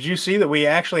 Now, did you see that we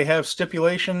actually have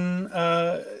stipulation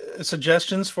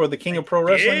suggestions for the King of Pro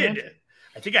Wrestling?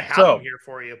 I think I have them here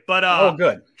for you. But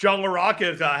good. John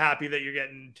LaRocca is happy that you're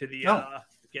getting to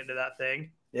getting to that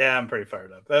thing. Yeah, I'm pretty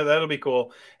fired up. That'll be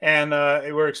cool. And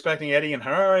we're expecting Eddie and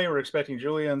Harari. We're expecting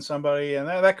Julia and somebody. And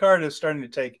that card is starting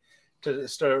to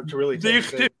start to really take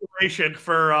the stipulation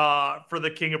for the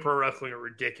King of Pro Wrestling are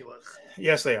ridiculous.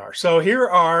 Yes, they are. So here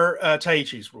are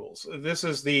Taichi's rules. This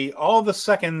is all the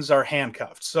seconds are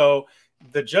handcuffed. So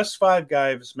the Just Five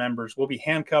Guys members will be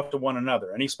handcuffed to one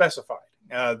another, and he specified.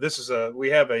 We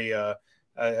have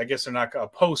I guess they're not a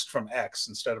post from X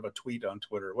instead of a tweet on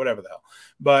Twitter, whatever the hell.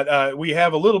 But we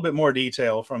have a little bit more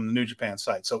detail from the New Japan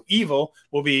site. So Evil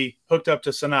will be hooked up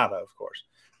to SANADA, of course.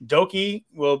 Doki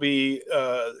will be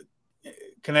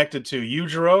connected to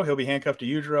Yujiro. He'll be handcuffed to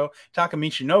Yujiro. Taka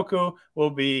Michinoku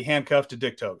will be handcuffed to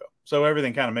Dick Togo. So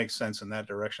everything kind of makes sense in that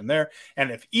direction there.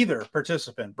 And if either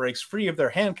participant breaks free of their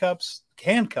handcuffs,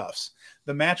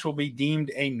 the match will be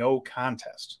deemed a no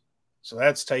contest. So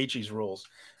that's Taichi's rules,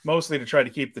 mostly to try to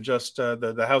keep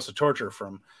the House of Torture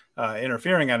from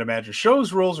interfering, I'd imagine.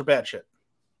 SHO's rules are batshit.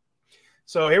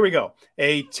 So here we go.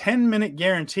 A 10-minute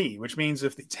guarantee, which means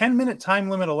if the 10-minute time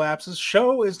limit elapses,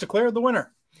 SHO is declared the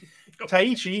winner.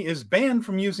 Taichi is banned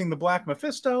from using the Black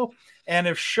Mephisto, and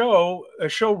if SHO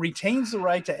retains the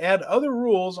right to add other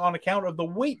rules on account of the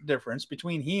weight difference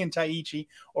between he and Taichi,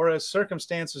 or as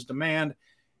circumstances demand.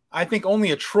 I think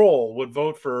only a troll would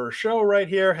vote for SHO right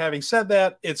here. Having said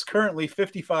that, it's currently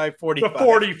 55-45.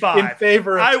 45 in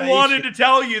favor of Taichi. Wanted to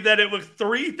tell you that it was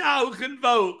 3,000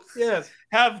 votes. Yes,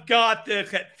 have got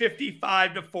this at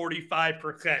 55 to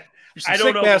 45%. I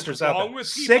don't know what's wrong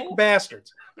with people. Sick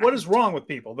bastards. What is wrong with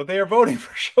people that they are voting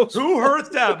for SHO's? Who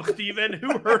hurt them, Steven?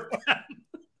 Who hurt them?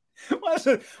 What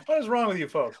is wrong with you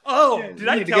folks? Oh, did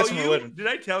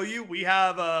I tell you we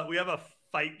have a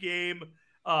fight game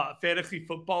fantasy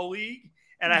football league,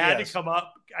 and I had to come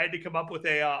up with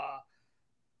a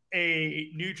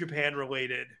New Japan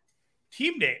related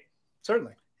team name.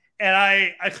 Certainly. And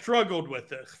I struggled with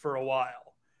this for a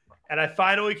while, and I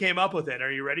finally came up with it.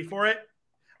 Are you ready for it?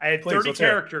 I had 30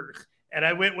 characters, and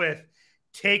I went with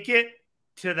Take It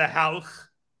to the House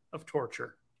of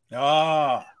Torture.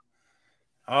 Oh,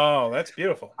 that's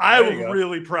beautiful. I'm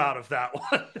really proud of that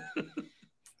one.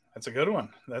 That's a good one.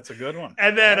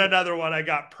 And then another one, I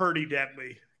got Pretty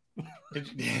Deadly.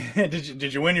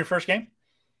 Did you win your first game?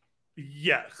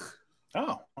 Yes.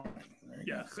 Oh,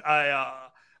 yes. I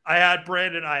had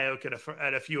Brandon Ioke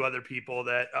and a few other people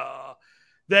that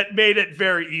made it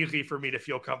very easy for me to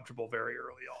feel comfortable very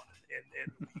early on in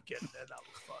the weekend, and that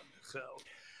was fun.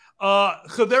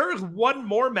 So there is one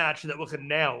more match that was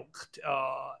announced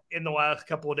in the last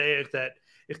couple of days that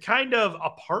is kind of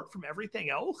apart from everything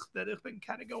else that has been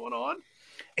kind of going on.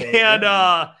 And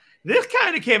this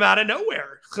kind of came out of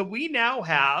nowhere. So we now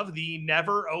have the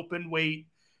never open weight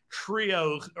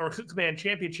trios or 6-man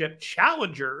championship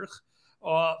challengers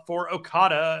for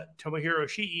Okada, Tomohiro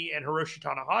Ishii, and Hiroshi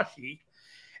Tanahashi.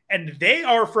 And they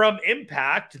are from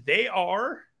Impact. They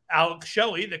are Alex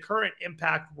Shelley, the current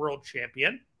Impact World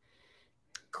Champion,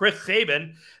 Chris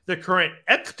Sabin, the current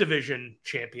X Division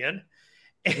champion,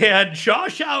 and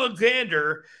Josh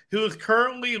Alexander, who is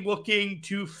currently looking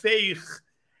to face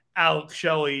Alex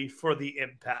Shelley for the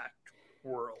Impact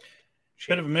World.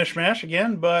 Bit of a mishmash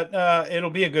again, but it'll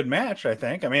be a good match, I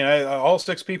think. I mean, all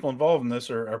 6 people involved in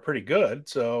this are pretty good.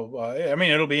 So, I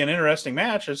mean, it'll be an interesting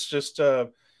match. It's just,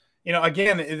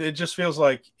 again, it just feels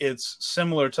like it's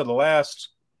similar to the last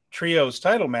Trios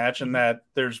title match in that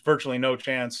there's virtually no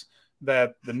chance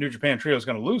that the New Japan Trio is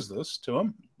going to lose this to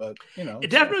them. But, it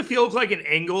definitely feels like an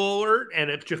angle alert, and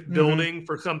it's just building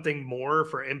for something more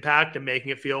for Impact and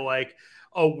making it feel like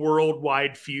a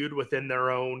worldwide feud within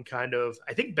their own kind of,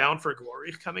 I think Bound for Glory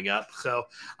is coming up. So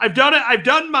I've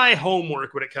done my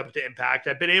homework when it comes to Impact.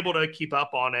 I've been able to keep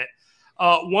up on it.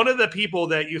 One of the people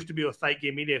that used to be with Fight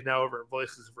Game Media is now over at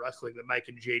Voices of Wrestling, the Mike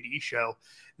and JD show.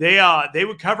 They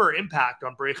would cover Impact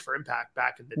on Brace for Impact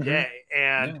back in the day.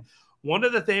 And one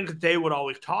of the things that they would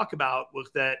always talk about was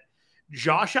that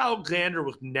Josh Alexander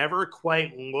was never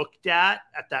quite looked at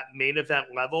that main event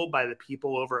level by the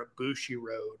people over at Bushi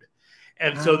Road.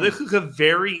 And so this is a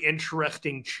very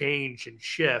interesting change and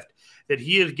shift that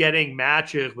he is getting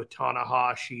matches with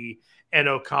Tanahashi and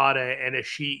Okada and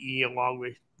Ishii along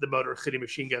with the Motor City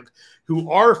Machine Guns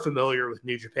who are familiar with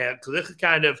New Japan. So this is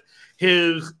kind of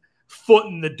his foot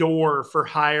in the door for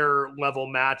higher level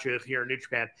matches here in New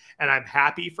Japan. And I'm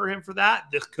happy for him for that.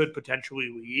 This could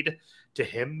potentially lead to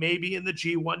him maybe in the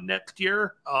G1 next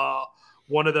year.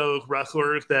 One of those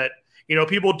wrestlers that,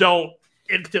 people don't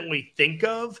instantly think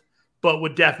of, but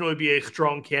would definitely be a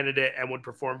strong candidate and would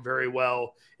perform very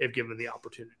well if given the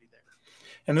opportunity there.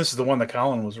 And this is the one that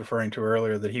Colin was referring to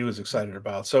earlier that he was excited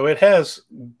about. So it has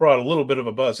brought a little bit of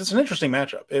a buzz. It's an interesting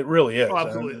matchup. It really is. Oh,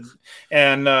 absolutely.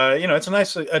 And it's a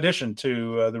nice addition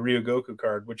to the Ryogoku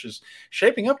card, which is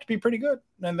shaping up to be pretty good.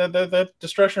 And that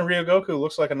Destruction of Ryogoku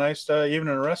looks like a nice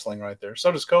evening of wrestling right there.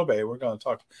 So does Kobe. We're going to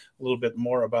talk a little bit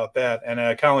more about that.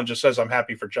 And Colin just says, I'm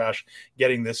happy for Josh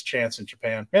getting this chance in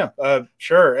Japan. Yeah,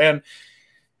 sure. And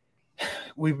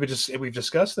we've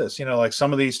discussed this, like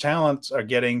some of these talents are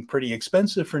getting pretty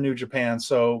expensive for New Japan.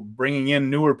 So bringing in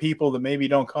newer people that maybe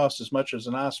don't cost as much as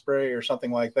an Ospreay or something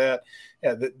like that.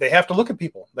 Yeah, they have to look at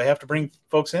people. They have to bring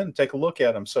folks in and take a look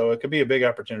at them. So it could be a big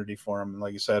opportunity for them. And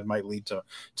like you said, might lead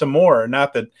to more.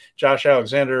 Not that Josh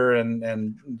Alexander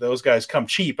and those guys come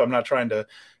cheap. I'm not trying to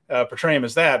portray him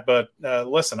as that, but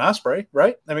less than Ospreay,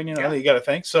 right? I mean, you got to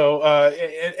think. So,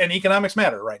 and economics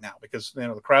matter right now because the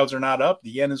crowds are not up,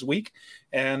 the yen is weak,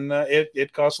 and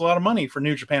it costs a lot of money for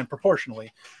New Japan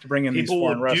proportionally to bring in people these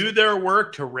foreign wrestlers. People do their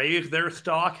work to raise their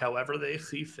stock however they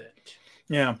see fit.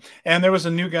 Yeah, and there was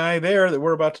a new guy there that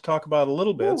we're about to talk about a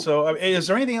little bit. Ooh. So is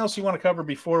there anything else you want to cover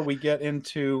before we get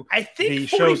into I think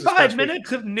the 45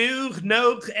 minutes of news,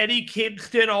 notes, Eddie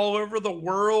Kingston all over the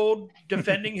world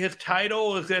defending his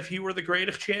title as if he were the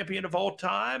greatest champion of all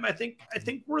time. I think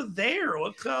we're there.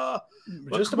 Let's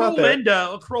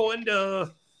roll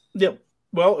into Yep.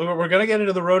 Well, we're going to get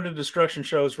into the Road to Destruction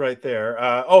shows right there.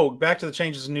 Back to the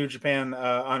changes in New Japan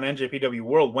on NJPW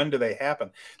World. When do they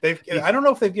happen? I don't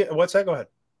know if they've what's that? Go ahead.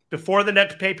 Before the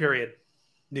next pay period.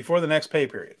 Before the next pay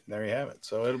period. There you have it.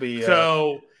 So it'll be.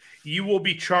 So you will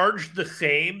be charged the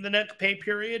same the next pay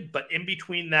period, but in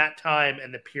between that time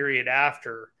and the period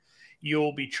after,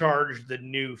 you'll be charged the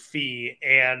new fee,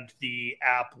 and the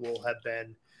app will have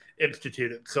been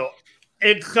instituted. So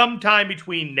it's sometime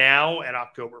between now and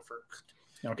October 1st.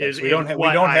 Okay, so we don't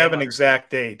have an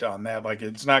exact date on that. Like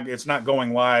it's not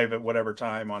going live at whatever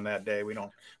time on that day. We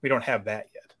don't have that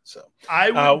yet. So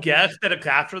I would guess that it's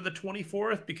after the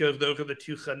 24th because those are the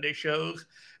 2 Sunday shows,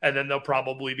 and then there'll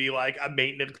probably be like a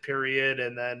maintenance period,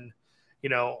 and then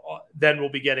then we'll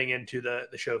be getting into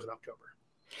the shows in October.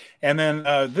 And then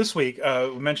this week,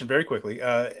 we mentioned very quickly,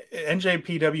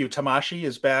 NJPW Tamashii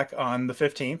is back on the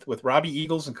 15th with Robbie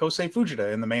Eagles and Kosei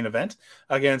Fujita in the main event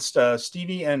against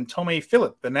Stevie and Tomei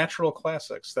Phillip, the Natural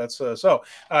Classics. That's Kosei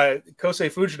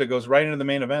Fujita goes right into the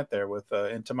main event there with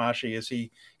in Tamashii as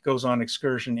he goes on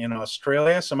excursion in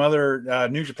Australia. Some other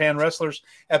New Japan wrestlers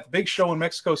at the big show in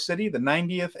Mexico City, the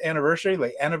 90th anniversary,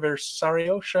 the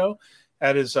Aniversario show.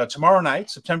 That is tomorrow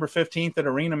night, September 15th at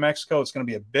Arena, Mexico. It's going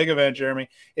to be a big event, Jeremy.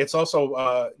 It's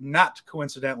also not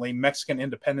coincidentally Mexican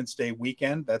Independence Day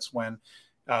weekend. That's when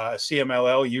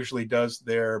CMLL usually does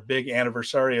their big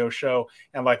Aniversario show.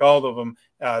 And like all of them,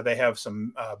 they have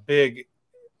some big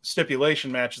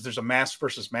stipulation matches. There's a mask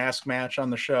versus mask match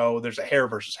on the show. There's a hair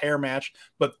versus hair match,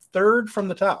 but third from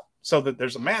the top. So that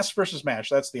there's a mask versus match.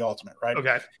 That's the ultimate, right?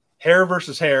 Okay. Hair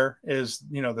versus hair is,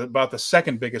 about the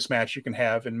second biggest match you can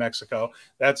have in Mexico.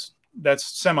 That's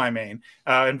semi-main,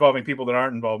 involving people that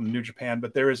aren't involved in New Japan.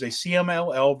 But there is a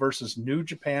CMLL versus New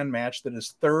Japan match that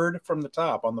is third from the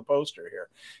top on the poster here.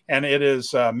 And it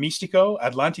is Místico,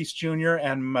 Atlantis Jr.,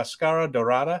 and Mascara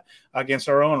Dorada against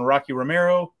our own Rocky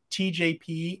Romero,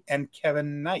 TJP, and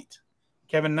Kevin Knight.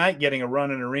 Kevin Knight getting a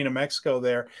run in Arena Mexico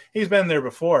there. He's been there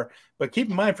before. But keep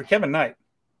in mind, for Kevin Knight,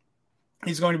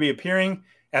 he's going to be appearing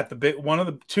at one of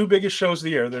the two biggest shows of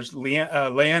the year. There's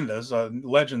Leyendas,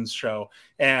 Legends show,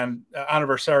 and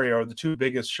Aniversario are the two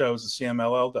biggest shows the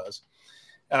CMLL does.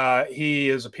 He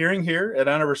is appearing here at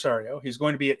Aniversario. He's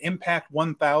going to be at Impact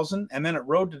 1000 and then at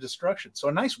Road to Destruction. So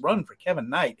a nice run for Kevin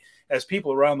Knight as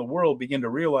people around the world begin to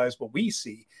realize what we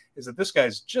see is that this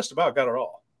guy's just about got it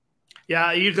all.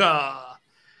 Yeah, he's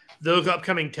those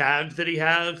upcoming tags that he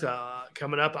has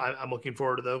coming up. I'm looking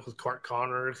forward to those with Clark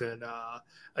Connors and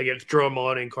against Drew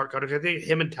Maloney and Clark Connors. I think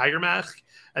him and Tiger Mask.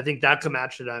 I think that's a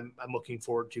match that I'm looking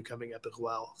forward to coming up as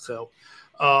well. So,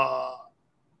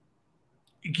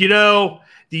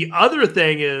 the other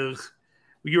thing is,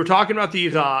 you were talking about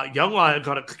these young lions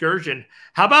on excursion.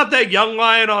 How about that young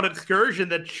lion on excursion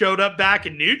that showed up back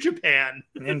in New Japan?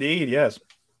 Indeed, yes.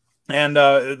 And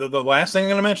the last thing I'm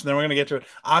going to mention, then we're going to get to it.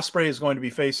 Ospreay is going to be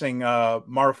facing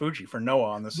Marufuji for NOAH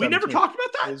on the 17th. We never talked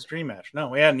about that? His dream match. No,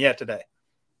 we hadn't yet today.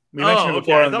 We mentioned it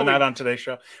before, but not on today's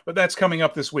show. But that's coming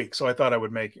up this week, so I thought I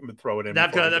would throw it in.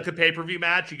 That's a pay-per-view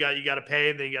match. You got to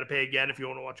pay, and then you got to pay again if you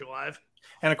want to watch it live.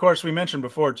 And of course, we mentioned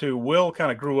before too. Will kind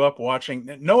of grew up watching.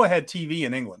 NOAH had TV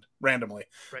in England randomly,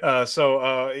 right.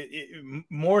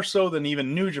 More so than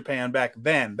even New Japan back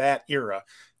then, that era.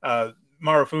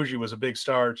 Marufuji was a big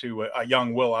star to a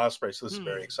young Will Ospreay, so this is a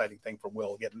very exciting thing for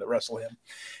Will getting to wrestle him.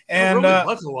 And there really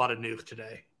was a lot of news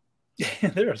today. Yeah,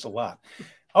 there's a lot.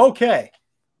 Okay.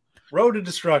 Road to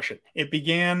Destruction. It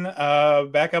began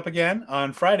back up again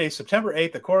on Friday, September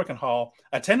 8th at Korakuen Hall.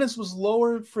 Attendance was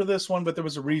lower for this one, but there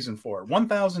was a reason for it.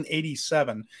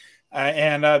 1,087.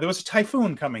 And there was a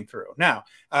typhoon coming through. Now,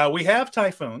 we have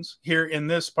typhoons here in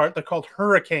this part. They're called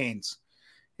hurricanes.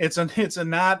 It's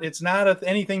not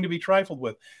anything to be trifled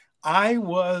with. I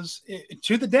was,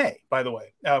 to the day, by the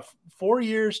way, 4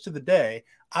 years to the day,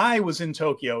 I was in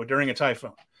Tokyo during a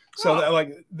typhoon. So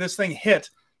this thing hit.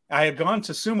 I had gone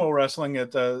to sumo wrestling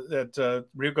at Ryogoku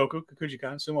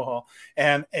Kukujikan Sumo Hall,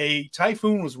 and a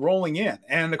typhoon was rolling in.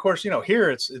 And of course, here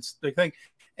it's the thing,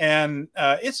 and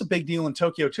it's a big deal in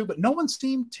Tokyo too. But no one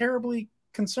seemed terribly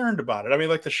concerned about it. I mean,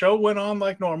 the show went on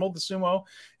like normal. The sumo,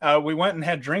 we went and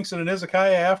had drinks at an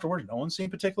izakaya afterwards. No one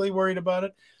seemed particularly worried about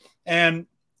it, and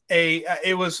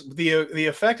it was the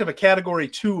effect of a Category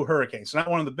 2 hurricane. So not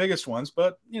one of the biggest ones,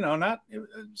 but not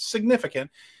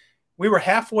significant. We were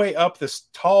halfway up this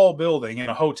tall building in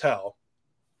a hotel,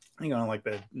 like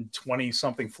the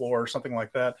 20-something floor or something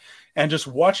like that, and just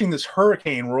watching this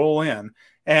hurricane roll in,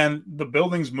 and the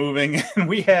building's moving, and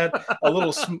we had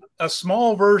a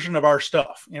small version of our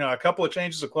stuff, a couple of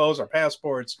changes of clothes, our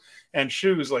passports, and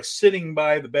shoes, sitting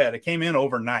by the bed. It came in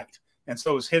overnight, and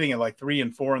so it was hitting at 3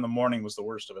 and 4 in the morning was the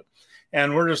worst of it.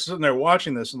 And we're just sitting there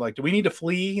watching this, and do we need to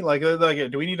flee?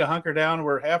 Do we need to hunker down?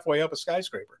 We're halfway up a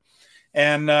skyscraper.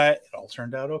 And it all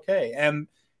turned out okay. And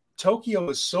Tokyo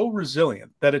is so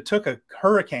resilient that it took a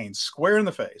hurricane square in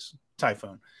the face,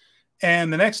 typhoon.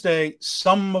 And the next day,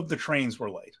 some of the trains were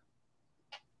late.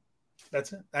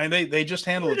 That's it. I mean, they just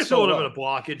handled it so well. A little bit of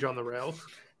blockage on the rails.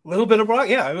 A little bit of block.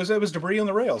 Yeah, it was debris on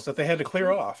the rails that they had to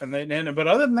clear off. But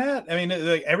other than that, I mean,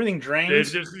 everything drains.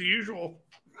 It's just the usual.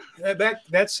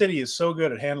 That city is so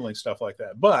good at handling stuff like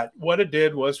that. But what it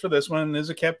did was, for this one, is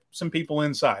it kept some people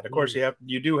inside. Of course,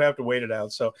 you do have to wait it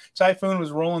out. So typhoon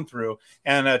was rolling through,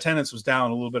 and attendance was down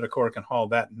a little bit at Korakuen Hall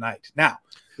that night. Now,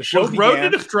 The show was Road to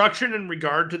Destruction in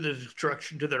regard to the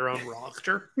destruction to their own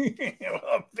roster?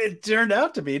 Well, it turned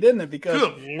out to be, didn't it? Because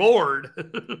good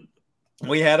Lord.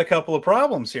 We had a couple of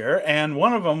problems here, and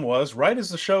one of them was right as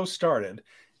the show started,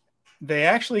 they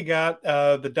actually got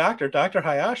the doctor, Dr.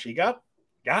 Hayashi, got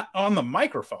on the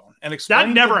microphone and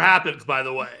explained. That never happens, by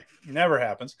the way. Never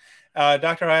happens.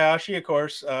 Dr. Hayashi, of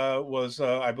course, was,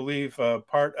 I believe,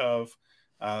 part of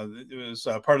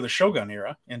the Shogun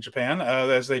era in Japan,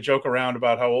 as they joke around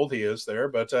about how old he is there.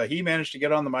 But he managed to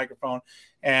get on the microphone,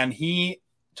 and he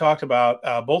talked about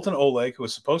Boltin Oleg, who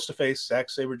was supposed to face Zack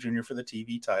Sabre Jr. for the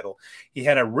TV title. He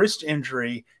had a wrist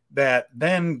injury that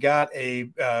then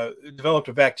developed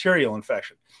a bacterial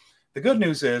infection. The good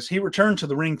news is he returned to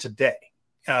the ring today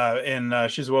in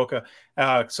Shizuoka.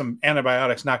 Some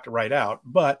antibiotics knocked it right out,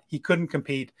 but he couldn't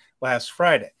compete last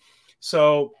Friday.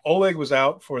 So Oleg was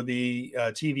out for the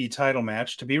TV title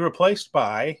match to be replaced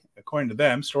by, according to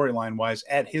them, storyline-wise,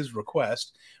 at his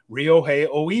request, Ryohei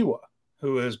Oiwa,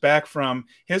 who is back from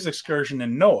his excursion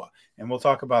in NOAH. And we'll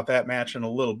talk about that match in a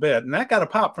little bit. And that got a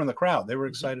pop from the crowd. They were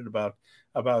excited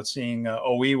about seeing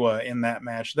Oiwa in that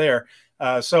match there.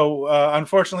 So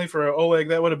unfortunately for Oleg,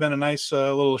 that would have been a nice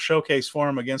little showcase for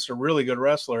him against a really good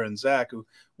wrestler in Zach, who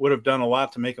would have done a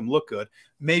lot to make him look good.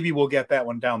 Maybe we'll get that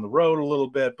one down the road a little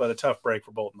bit, but a tough break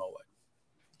for Boltin Oleg.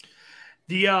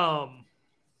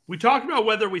 We talked about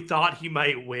whether we thought he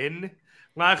might win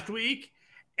last week,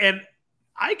 and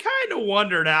I kind of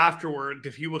wondered afterwards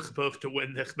if he was supposed to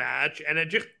win this match, and it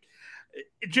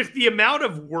just the amount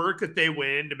of work that they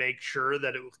went in to make sure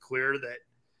that it was clear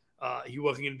that he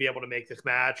wasn't going to be able to make this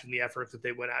match, and the efforts that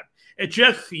they went at, it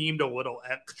just seemed a little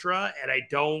extra. And I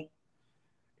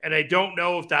don't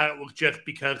know if that was just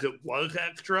because it was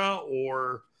extra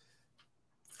or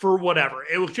for whatever.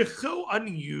 It was just so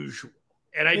unusual.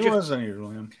 And it was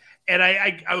unusual. Yeah. And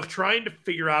I was trying to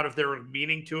figure out if there was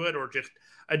meaning to it or just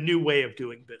a new way of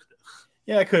doing business.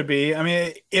 Yeah, it could be. I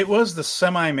mean, it was the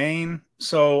semi-main,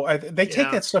 so they take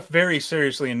that stuff very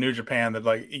seriously in New Japan, that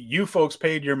like, you folks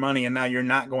paid your money and now you're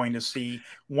not going to see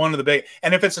one of the big,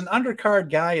 and if it's an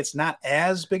undercard guy, it's not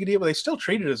as big a deal, but they still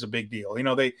treat it as a big deal. You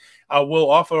know, they will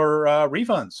offer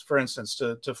refunds, for instance,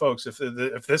 to folks. If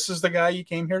this is the guy you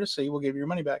came here to see, we'll give you your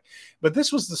money back. But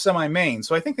this was the semi-main,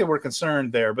 so I think they were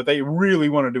concerned there, but they really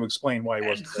wanted to explain why he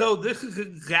wasn't there. So this is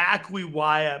exactly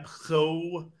why I'm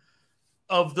so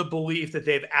of the belief that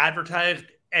they've advertised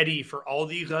Eddie for all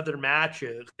these other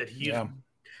matches,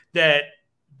 that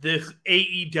this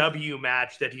AEW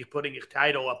match that he's putting his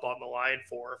title up on the line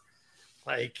for.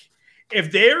 Like,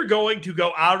 if they're going to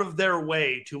go out of their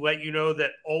way to let you know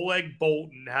that Oleg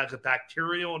Boltin has a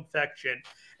bacterial infection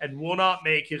and will not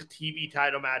make his TV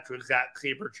title match with Zack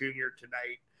Sabre Jr.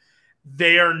 tonight,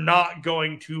 they are not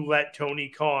going to let Tony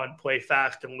Khan play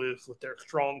fast and loose with their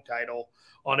Strong title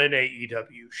on an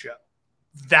AEW show.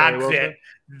 That's it.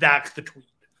 That's the tweet.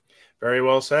 Very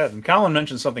well said. And Colin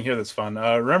mentioned something here that's fun.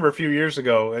 Remember a few years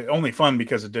ago, only fun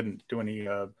because it didn't do any,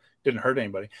 didn't hurt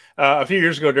anybody. A few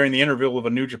years ago, during the interval of a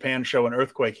New Japan show, an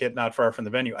earthquake hit not far from the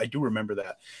venue. I do remember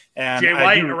that. And Jay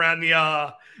White around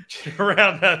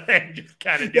the thing, just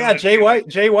kind of. Yeah,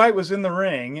 Jay White was in the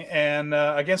ring, and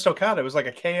against Okada, it was like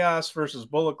a Chaos versus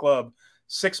Bullet Club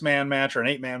 6-man match or an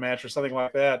 8-man match or something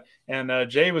like that. And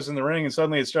Jay was in the ring, and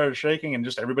suddenly it started shaking, and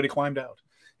just everybody climbed out.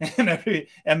 And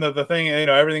the thing,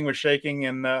 everything was shaking,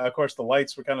 and of course the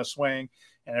lights were kind of swaying,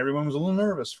 and everyone was a little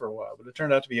nervous for a while, but it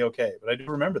turned out to be okay. But I do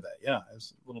remember that. Yeah, it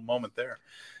was a little moment there.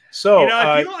 So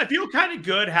I feel kind of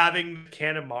good having the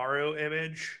Kanemaru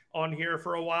image on here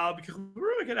for a while, because we're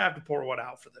really gonna have to pour one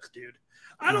out for this dude.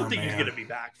 I don't think he's gonna be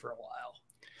back for a while.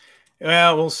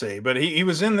 Well, we'll see. But he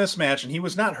was in this match, and he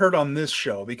was not hurt on this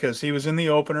show because he was in the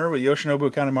opener with Yoshinobu,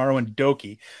 Kanemaru, and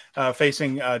Doki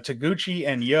facing Taguchi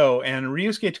and Yo. And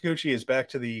Ryusuke Taguchi is back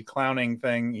to the clowning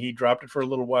thing. He dropped it for a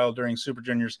little while during Super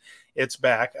Juniors. It's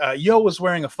back. Yo was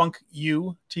wearing a Funk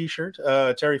U t-shirt,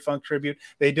 Terry Funk tribute.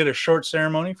 They did a short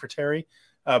ceremony for Terry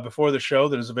before the show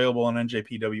that is available on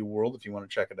NJPW World if you want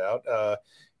to check it out.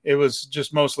 It was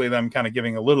just mostly them kind of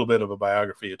giving a little bit of a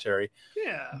biography of Terry.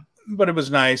 Yeah. But it was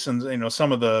nice, and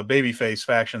some of the babyface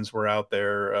factions were out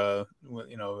there,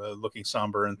 looking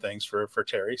somber and things for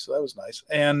Terry, so that was nice.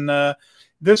 And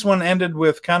this one ended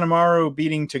with Kanemaru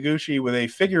beating Taguchi with a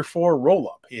figure 4 roll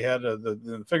up. He had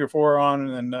the figure 4 on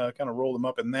and kind of rolled him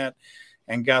up in that,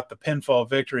 and got the pinfall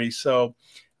victory. So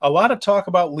a lot of talk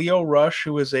about Leo Rush,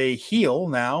 who is a heel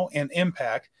now in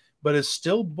Impact, but is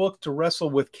still booked to wrestle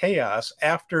with Chaos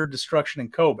after Destruction in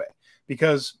Kobe,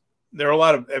 because there are a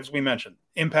lot of, as we mentioned,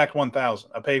 Impact 1000,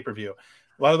 a pay-per-view.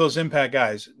 A lot of those Impact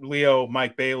guys, Leo,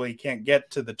 Mike Bailey, can't get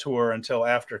to the tour until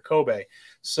after Kobe.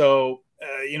 So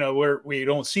where we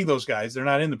don't see those guys. They're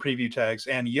not in the preview tags.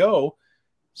 And Yo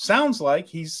sounds like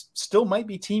he's still might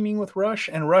be teaming with Rush,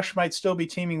 and Rush might still be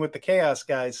teaming with the Chaos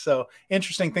guys. So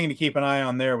interesting thing to keep an eye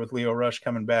on there with Lio Rush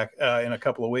coming back in a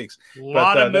couple of weeks. A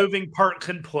lot of moving parts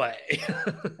in play.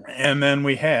 And then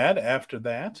we had after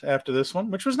this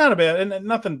one, which was not a bad and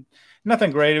nothing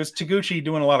great. It was Taguchi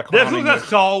doing a lot of clowning. This was a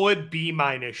solid B-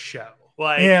 show.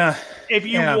 If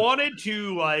you wanted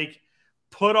to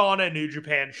put on a New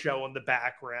Japan show in the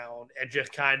background and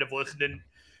just kind of listen to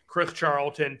Chris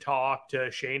Charlton talk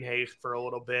to Shane Hayes for a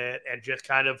little bit and just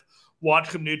kind of watch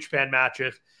some New Japan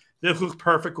matches, this was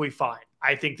perfectly fine.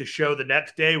 I think the show the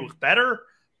next day was better,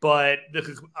 but this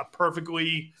is a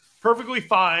perfectly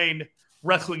fine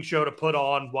wrestling show to put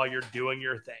on while you're doing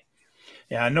your thing.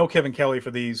 Yeah, no Kevin Kelly for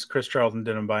these. Chris Charlton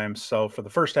did them by himself for the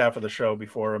first half of the show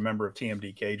before a member of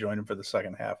TMDK joined him for the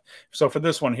second half. So for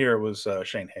this one here, it was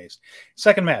Shane Hayes.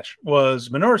 Second match was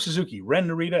Minoru Suzuki, Ren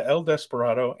Narita, El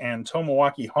Desperado, and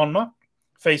Tomoaki Honma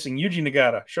facing Yuji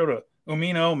Nagata, Shota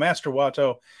Umino, Master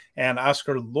Wato, and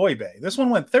Oscar Loibe. This one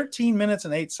went 13 minutes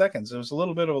and 8 seconds. It was a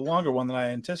little bit of a longer one than I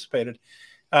anticipated.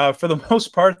 For the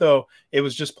most part, though, it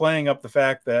was just playing up the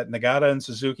fact that Nagata and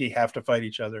Suzuki have to fight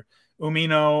each other.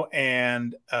 Umino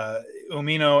and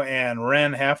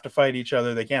Ren have to fight each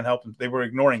other. They can't help them. They were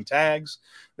ignoring tags.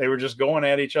 They were just going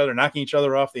at each other, knocking each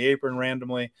other off the apron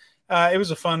randomly. It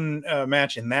was a fun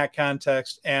match in that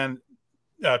context. And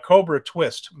Cobra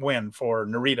Twist win for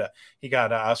Narita. He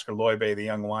got Oscar Loibe, the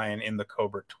young lion, in the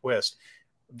Cobra Twist.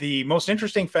 The most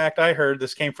interesting fact I heard,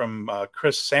 this came from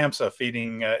Chris Samsa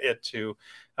feeding it to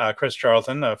Chris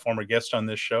Charlton, a former guest on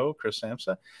this show, Chris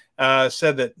Samsa,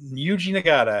 said that Yuji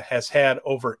Nagata has had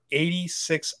over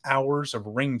 86 hours of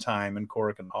ring time in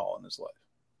Korakuen Hall in his life.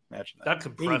 Imagine that. That's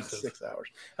impressive. 86 hours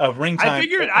of ring time.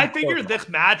 I figured this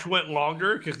match went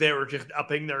longer because they were just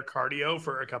upping their cardio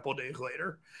for a couple days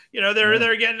later.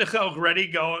 They're getting themselves ready,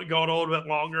 going a little bit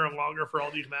longer and longer for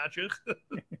all these matches.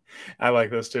 I like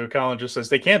this too. Colin just says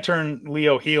they can't turn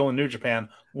Leo heel in New Japan.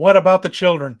 What about the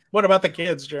children? What about the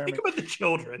kids, Jeremy? Think about the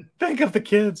children. Think of the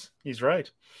kids. He's right.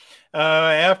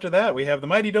 After that, we have the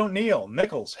Mighty Don't Kneel,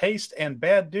 Nichols, Haste, and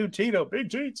Bad Dude Tito. Big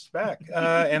Teats back.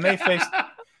 And they faced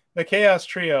the Chaos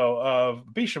Trio of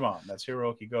Bishamon. That's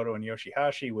Hiroki Goto and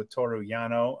Yoshihashi with Toru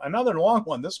Yano. Another long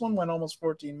one. This one went almost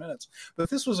 14 minutes. But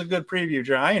this was a good preview,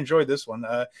 Jerry. I enjoyed this one.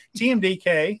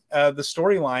 TMDK, the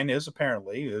storyline is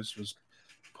apparently, this was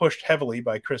pushed heavily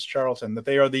by Chris Charlton, that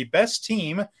they are the best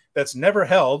team that's never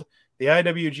held the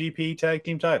IWGP Tag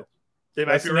Team title.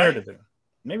 That's the narrative. Right.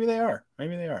 Maybe they are.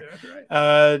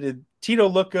 Right. Did Tito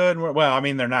look good? Well, I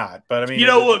mean, they're not. But I mean,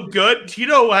 Tito looked good.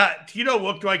 Tito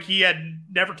looked like he had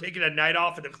never taken a night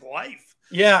off in his life.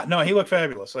 Yeah, no, he looked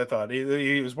fabulous. I thought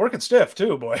he was working stiff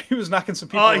too. Boy, he was knocking some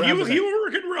people around. He was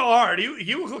working real hard.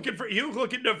 He was looking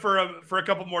for a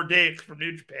couple more days from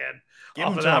New Japan. Give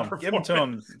him to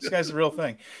him. This guy's the real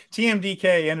thing.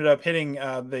 TMDK ended up hitting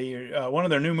one of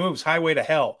their new moves, Highway to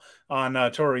Hell, on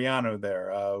Toru Yano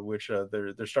there, which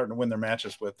they're starting to win their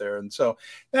matches with there. And so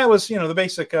that was the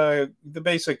basic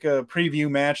preview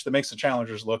match that makes the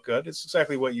challengers look good. It's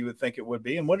exactly what you would think it would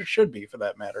be and what it should be for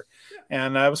that matter. Yeah.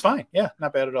 And it was fine. Yeah,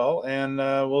 not bad at all. And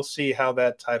we'll see how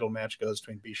that title match goes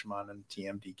between Bishamon and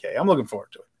TMDK. I'm looking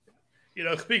forward to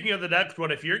it. Speaking of the next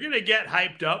one, if you're going to get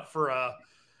hyped up for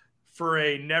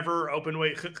a never open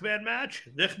weight 6-man match,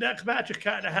 this next match is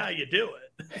kind of how you do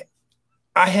it.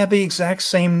 I have the exact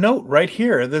same note right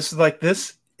here. This is like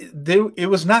this. It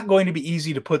was not going to be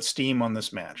easy to put steam on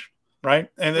this match, right?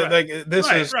 And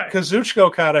this is Kazuchika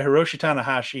Okada, Hiroshi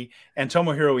Tanahashi, and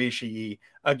Tomohiro Ishii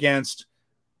against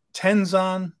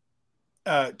Tenzan,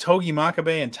 Togi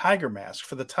Makabe, and Tiger Mask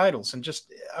for the titles. And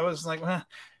just I was like,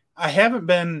 I haven't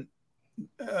been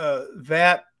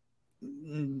that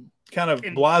kind of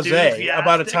blasé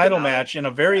about a title match in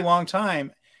a very long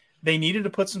time. They needed to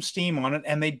put some steam on it,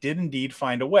 and they did indeed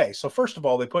find a way. So first of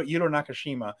all, they put Yuro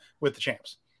Nakashima with the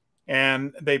champs,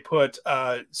 and they put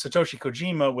Satoshi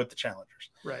Kojima with the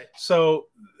challengers. Right. So,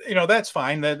 that's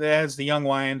fine. That has the young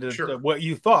lion to what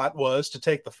you thought was to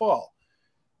take the fall.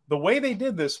 The way they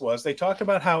did this was they talked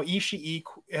about how Ishii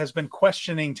has been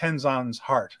questioning Tenzan's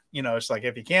heart. It's like,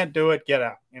 if you can't do it, get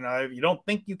out. If you don't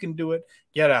think you can do it,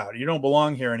 get out. You don't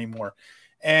belong here anymore.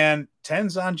 And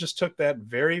Tenzan just took that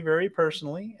very, very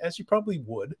personally, as you probably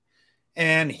would.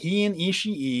 And he and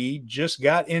Ishii just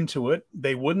got into it.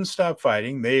 They wouldn't stop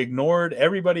fighting. They ignored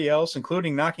everybody else,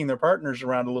 including knocking their partners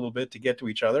around a little bit to get to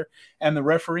each other. And the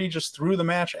referee just threw the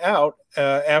match out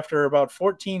after about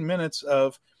 14 minutes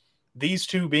of these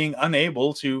two being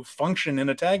unable to function in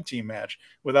a tag team match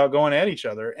without going at each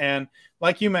other. And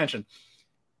like you mentioned,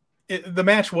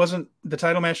 the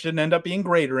title match didn't end up being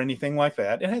great or anything like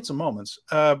that. It had some moments,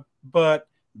 but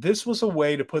this was a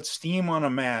way to put steam on a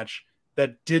match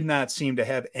that did not seem to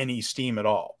have any steam at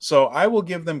all. So I will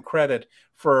give them credit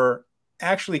for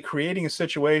actually creating a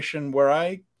situation where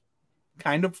I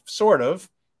kind of, sort of,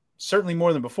 certainly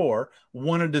more than before,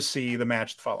 wanted to see the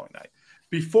match the following night.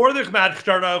 Before this match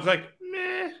started, I was like,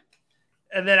 meh.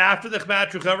 And then after this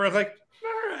match was over, I was like,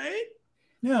 all right.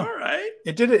 Yeah. All right.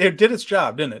 It did its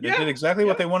job, didn't it? Yeah. It did exactly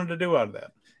what they wanted to do out of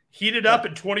that. Heated up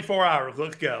in 24 hours.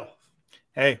 Let's go.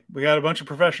 Hey, we got a bunch of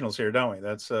professionals here, don't we?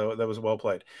 That was well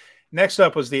played. Next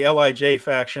up was the LIJ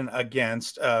faction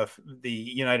against the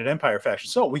United Empire faction.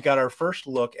 So we got our first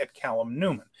look at Callum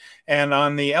Newman. And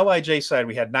on the LIJ side,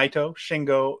 we had Naito,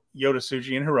 Shingo,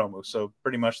 Yoda-Tsuji, and Hiromu. So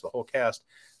pretty much the whole cast.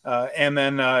 And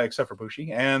then, except for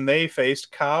Bushi. And they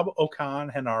faced Cobb,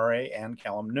 Okan, Henare, and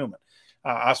Callum Newman.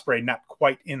 Ospreay not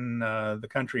quite in the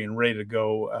country and ready to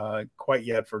go quite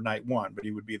yet for night one, but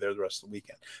he would be there the rest of the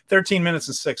weekend. 13 minutes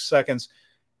and 6 seconds.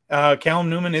 Callum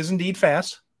Newman is indeed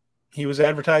fast. He was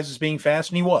advertised as being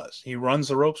fast, and he was. He runs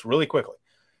the ropes really quickly.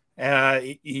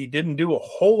 He didn't do a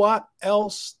whole lot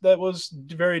else that was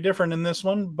very different in this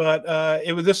one, but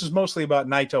this is mostly about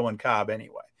Naito and Cobb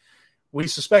anyway. We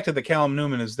suspected that Callum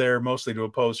Newman is there mostly to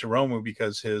oppose Hiromu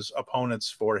because his opponents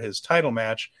for his title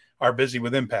match are busy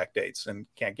with Impact dates and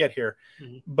can't get here.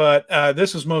 Mm-hmm. But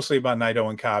this is mostly about Naito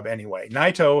and Cobb anyway.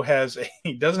 Naito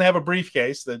he doesn't have a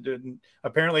briefcase.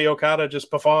 Apparently Okada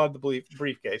just puffawed the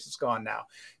briefcase. It's gone now.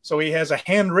 So he has a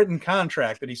handwritten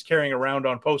contract that he's carrying around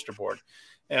on poster board.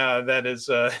 That is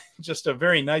just a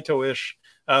very Naito-ish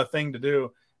thing to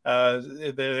do.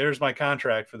 There's my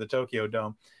contract for the Tokyo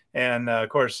Dome. And of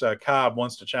course, Cobb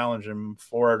wants to challenge him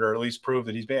for it, or at least prove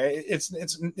that he's been.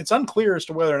 It's unclear as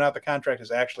to whether or not the contract is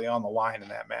actually on the line in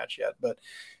that match yet. But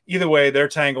either way, they're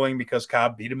tangling because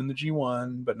Cobb beat him in the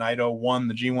G1, but Naito won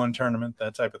the G1 tournament,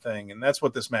 that type of thing. And that's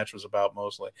what this match was about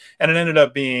mostly. And it ended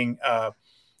up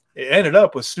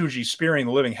with Tsuji spearing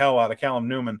the living hell out of Callum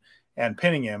Newman and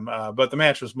pinning him. But the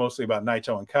match was mostly about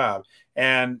Naito and Cobb.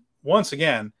 And once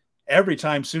again, every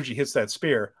time Tsuji hits that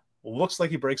spear, looks like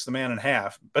he breaks the man in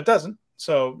half, but doesn't.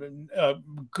 So,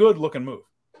 good looking move.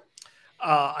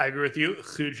 I agree with you.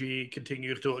 Tsuji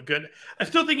continues to look good. I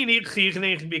still think he needs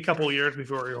seasoning. It can be a couple of years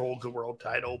before he holds the world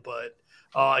title, but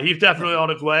he's definitely on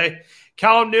his way.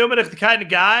 Callum Newman is the kind of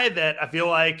guy that I feel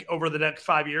like over the next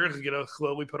 5 years is going to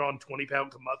slowly put on 20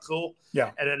 pounds of muscle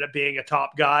and end up being a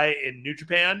top guy in New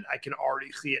Japan. I can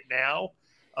already see it now.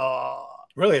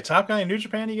 Really, a top guy in New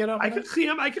Japan you get up? I could see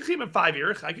him in 5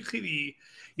 years. I could see the...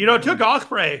 it took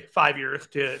Ospreay 5 years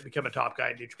to become a top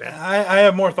guy in New Japan. I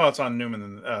have more thoughts on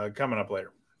Newman coming up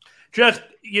later. Just,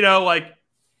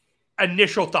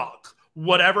 initial thoughts.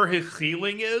 Whatever his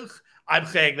ceiling is, I'm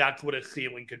saying that's what his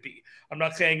ceiling could be. I'm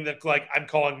not saying that, I'm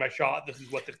calling my shot. This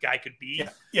is what this guy could be.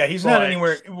 Yeah, he's not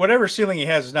anywhere. Whatever ceiling he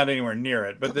has is not anywhere near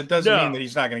it. But that doesn't mean that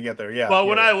he's not going to get there. Yeah. Well,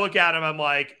 when I look at him, I'm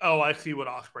like, oh, I see what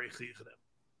Ospreay sees in him.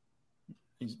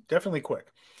 He's definitely quick.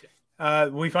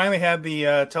 We finally had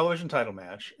the television title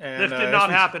match. And, this did not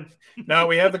happen. No,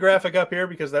 we have the graphic up here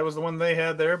because that was the one they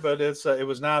had there, but it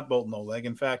was not Boltin Oleg.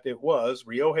 In fact, it was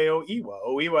Ryohei Oiwa.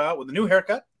 Oiwa out with a new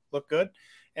haircut, looked good,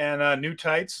 and new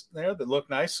tights there that look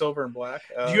nice, silver and black.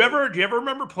 Do you ever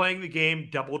remember playing the game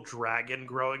Double Dragon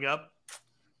growing up?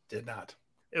 Did not.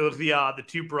 It was the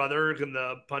two brothers and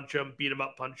the beat 'em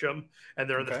up, punch 'em, and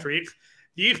they're in the streets.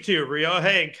 These two,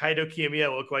 Ryohei and Kaito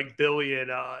Kiyomiya, look like Billy and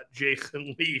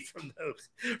Jason Lee from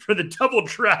the Double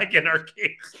Dragon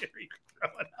arcade series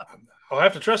growing up. I'll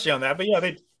have to trust you on that, but yeah,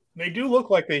 they do look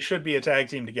like they should be a tag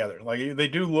team together. Like they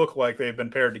do look like they've been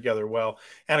paired together well.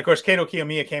 And of course, Kaito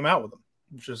Kiyomiya came out with them,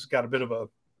 which has got a bit of a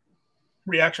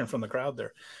reaction from the crowd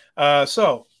there.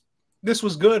 So this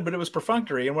was good, but it was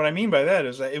perfunctory. And what I mean by that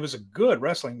is that it was a good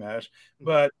wrestling match,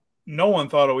 but no one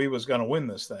thought Oiwa was going to win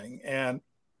this thing. And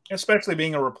especially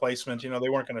being a replacement, they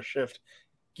weren't going to shift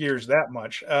gears that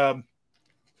much.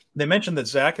 They mentioned that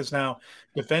Zach has now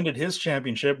defended his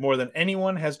championship more than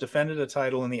anyone has defended a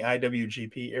title in the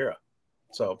IWGP era.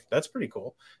 So that's pretty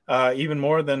cool. Even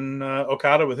more than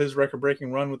Okada with his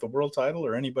record-breaking run with the world title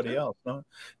or anybody else. No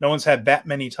one's had that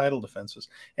many title defenses.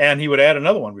 And he would add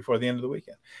another one before the end of the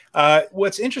weekend.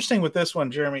 What's interesting with this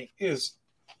one, Jeremy, is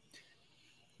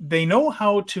they know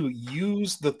how to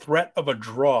use the threat of a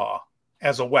draw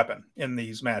as a weapon in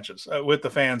these matches with the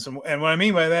fans. And what I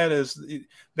mean by that is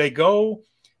they go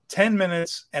 10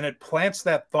 minutes and it plants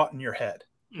that thought in your head.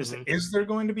 Is there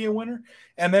going to be a winner?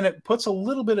 And then it puts a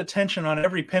little bit of tension on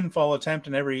every pinfall attempt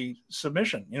and every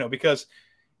submission, because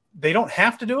they don't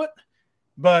have to do it,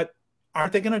 but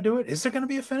aren't they going to do it? Is there going to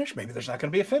be a finish? Maybe there's not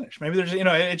going to be a finish. Maybe there's,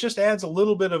 it just adds a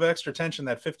little bit of extra tension,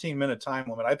 that 15-minute time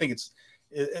limit. I think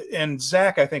and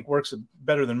Zach, I think, works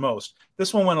better than most.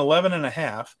 This one went 11 and a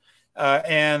half.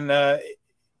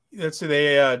 Let's see,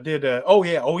 they did,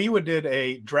 Oiwa did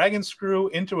a dragon screw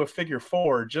into a figure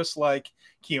 4, just like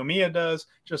Kiyomiya does,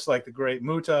 just like the great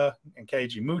Muta and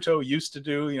Keiji Muto used to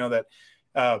do.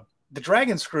 The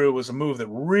dragon screw was a move that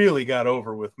really got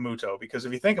over with Muto, because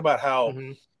if you think about how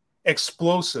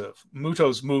explosive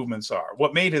Muto's movements are,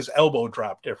 what made his elbow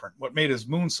drop different, what made his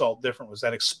moonsault different was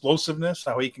that explosiveness,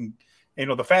 how he can,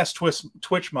 the fast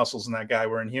twitch muscles in that guy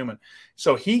were inhuman.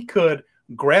 So he could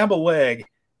grab a leg,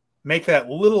 make that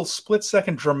little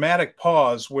split-second dramatic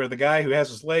pause where the guy who has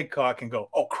his leg caught can go,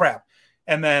 oh, crap.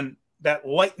 And then that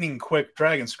lightning-quick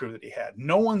dragon screw that he had.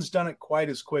 No one's done it quite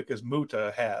as quick as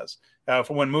Muta has,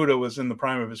 for when Muta was in the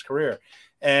prime of his career.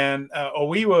 And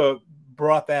Oiwa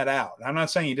brought that out. I'm not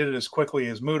saying he did it as quickly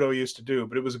as Muto used to do,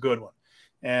 but it was a good one.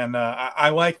 And I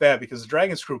like that, because the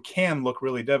dragon screw can look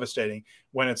really devastating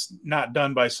when it's not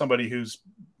done by somebody who's,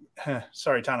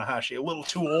 sorry, Tanahashi, a little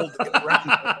too old to get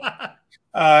around.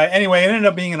 Anyway, it ended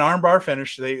up being an armbar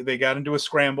finish. They got into a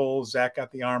scramble. Zach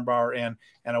got the armbar, and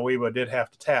Oiwa did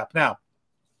have to tap. Now,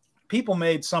 people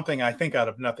made something, I think, out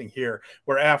of nothing here,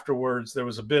 where afterwards there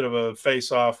was a bit of a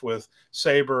face-off with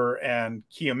Sabre and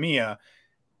Kiyomiya.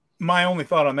 My only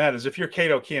thought on that is, if you're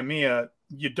Kato Kiyomiya,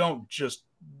 you don't just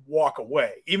walk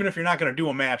away. Even if you're not going to do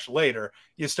a match later,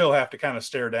 you still have to kind of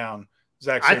stare down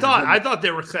Zack Sabre. I thought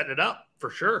they were setting it up for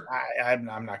sure. I'm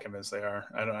not convinced they are.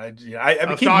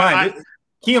 Keep in mind,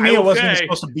 Kiyomiya wasn't even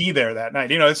supposed to be there that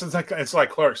night. It's like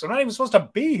Clerks. I'm not even supposed to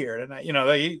be here tonight.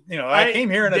 I came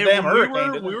here in a damn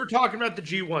hurricane. We were talking about the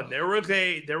G1. There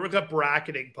was a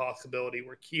bracketing possibility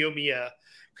where Kiyomiya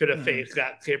could have faced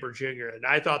Zack Sabre Jr., and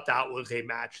I thought that was a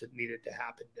match that needed to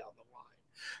happen down the line.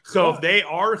 So if they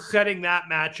are setting that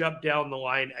match up down the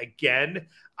line again,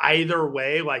 either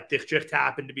way, like this just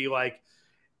happened to be like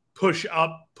push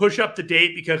up the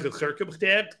date because of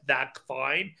circumstance, that's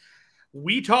fine.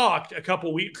 We talked a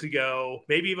couple weeks ago,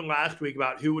 maybe even last week,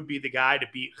 about who would be the guy to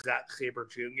beat Zack Sabre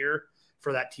Jr.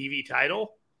 for that TV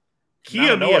title.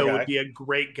 Kiyomiya would be a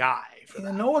great guy. He's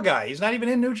a NOAH guy. He's not even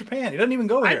in New Japan. He doesn't even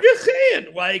go here. I'm just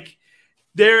saying, like,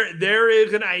 there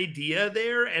is an idea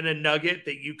there and a nugget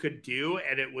that you could do,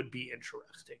 and it would be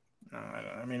interesting.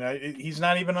 He's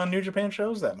not even on New Japan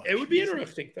shows that much. It would be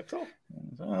interesting. That's all.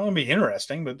 It would be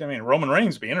interesting, but Roman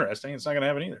Reigns would be interesting. It's not going to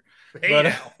happen either.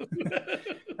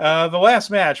 The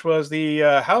last match was the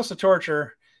House of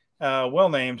Torture, well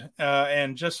named,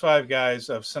 and just 5 guys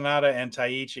of SANADA and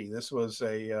Taichi. This was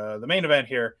the main event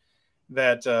here.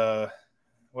 That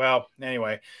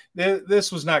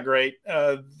this was not great.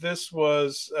 This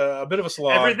was a bit of a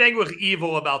slog. Everything was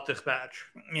evil about this match.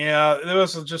 Yeah, there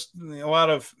was just a lot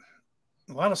of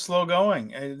slow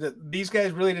going. These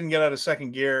guys really didn't get out of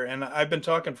second gear, and I've been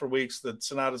talking for weeks that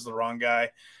Sonata's the wrong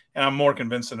guy, and I'm more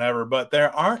convinced than ever. But they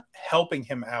aren't helping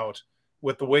him out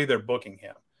with the way they're booking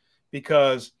him,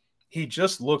 because he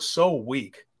just looks so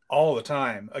weak all the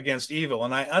time against Evil.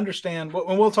 And I understand,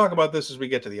 and we'll talk about this as we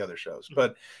get to the other shows,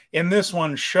 but in this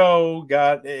one, SHO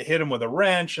hit him with a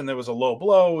wrench, and there was a low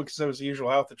blow because there was the usual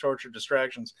House of Torture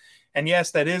distractions. And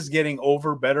yes, that is getting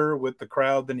over better with the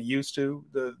crowd than it used to,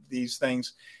 these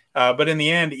things. But in the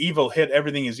end, Evil hit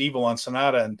Everything is Evil on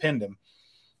SANADA and pinned him.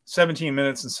 17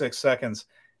 minutes and 6 seconds.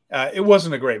 It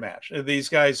wasn't a great match. These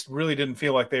guys really didn't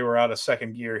feel like they were out of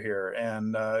second gear here.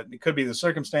 And it could be the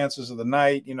circumstances of the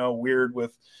night, weird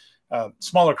with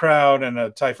smaller crowd and a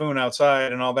typhoon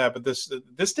outside and all that. But this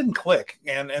didn't click.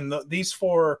 And these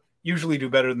 4 usually do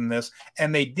better than this.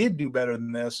 And they did do better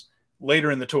than this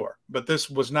later in the tour. But this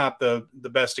was not the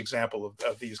best example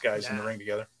of these guys in the ring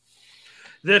together.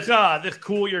 This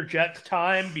Cool Your Jets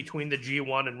time between the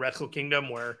G1 and Wrestle Kingdom,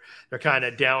 where they're kind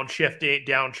of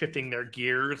downshifting their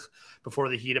gears before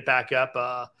they heat it back up.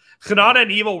 SANADA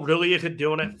and Evil really isn't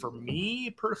doing it for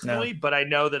me personally, but I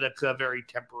know that it's a very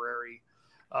temporary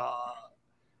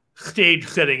stage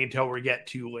setting until we get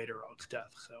to later on stuff.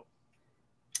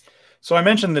 So I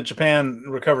mentioned that Japan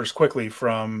recovers quickly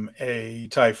from a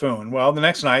typhoon. Well, the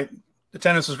next night,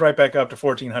 attendance is right back up to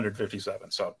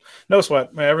 1,457. So no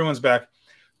sweat. Everyone's back.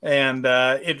 And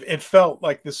it felt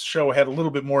like this show had a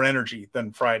little bit more energy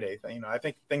than Friday. I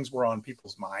think things were on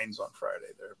people's minds on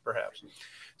Friday there, perhaps.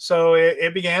 So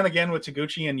it began again with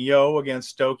Taguchi and Yo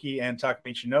against Doki and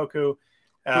Takamichinoku.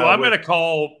 Who I'm going to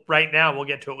call right now, we'll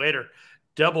get to it later,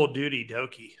 Double Duty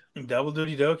Doki. Double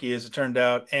Duty Doki, as it turned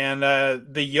out. And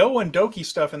the Yo and Doki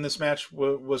stuff in this match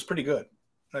was pretty good.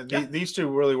 These two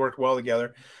really worked well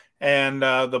together. And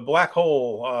the black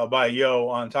hole by Yo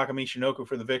on Takami Shinoku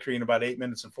for the victory in about 8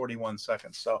 minutes and 41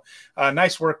 seconds. So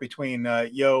nice work between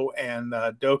Yo and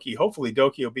Doki. Hopefully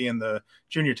Doki will be in the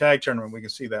junior tag tournament. We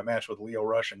can see that match with Leo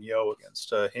Rush and Yo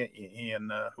against he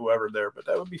and whoever there, but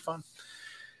that would be fun.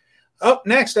 Up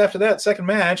next, after that second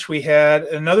match, we had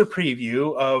another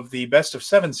preview of the best of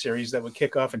 7 series that would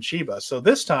kick off in Chiba. So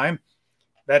this time,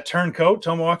 that turncoat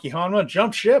Tomoaki Honma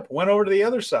jumped ship, went over to the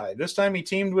other side. This time he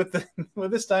teamed with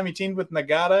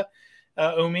Nagata,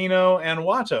 Umino, and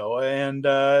Wato. And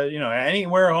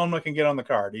anywhere Honma can get on the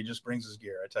card, he just brings his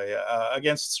gear. I tell you,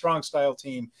 against Strong Style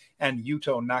Team and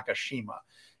Yuto Nakashima.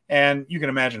 And you can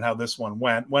imagine how this one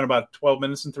went. Went about 12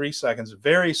 minutes and 3 seconds,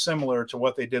 very similar to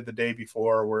what they did the day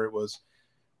before, where it was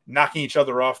knocking each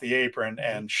other off the apron,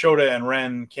 and Shota and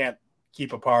Ren can't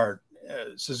keep apart.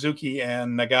 Suzuki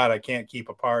and Nagata can't keep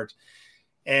apart,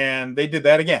 and they did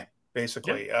that again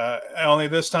basically. Only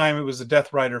this time it was a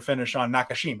Death Rider finish on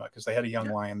Nakashima because they had a young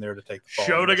lion there to take the fall.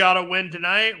 Shota got a win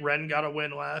tonight. Ren got a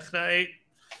win last night.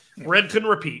 Ren can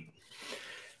repeat.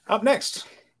 Up next,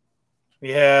 we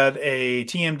had a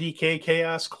TMDK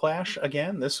Chaos Clash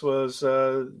again. This was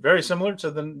very similar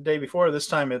to the day before. This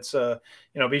time it's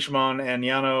Bishamon and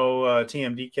Yano,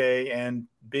 TMDK and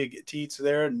Big Teats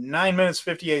there. 9 minutes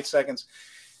 58 seconds,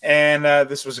 and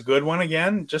this was a good one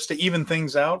again, just to even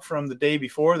things out from the day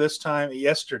before. This time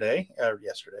yesterday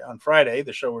on Friday,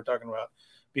 the show we're talking about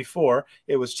before,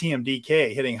 it was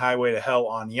TMDK hitting Highway to Hell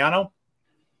on Yano.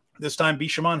 This time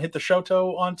Bishamon hit the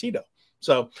Shoto on Tito.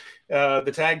 So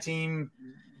the tag team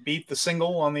beat the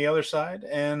single on the other side,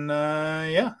 and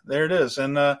there it is.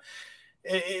 And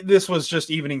this was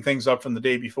just evening things up from the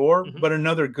day before, but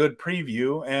another good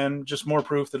preview and just more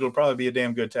proof that it'll probably be a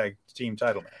damn good tag team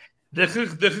title match. This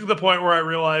is the point where I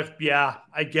realized,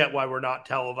 I get why we're not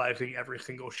televising every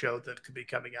single show that could be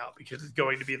coming out, because it's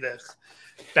going to be this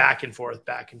back and forth,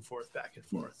 back and forth, back and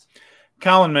forth.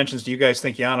 Colin mentions, do you guys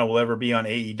think Yano will ever be on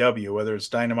AEW, whether it's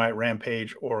Dynamite,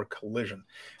 Rampage, or Collision?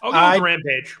 I'll go with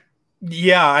Rampage.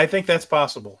 Yeah, I think that's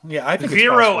possible. Yeah, I think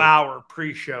 0 hour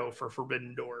pre-show for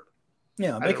Forbidden Door.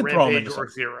 Yeah, they could throw him into or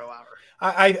 0 hour.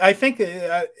 I think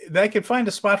they could find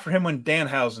a spot for him when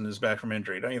Danhausen is back from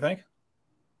injury, don't you think?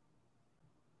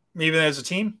 Even as a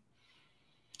team?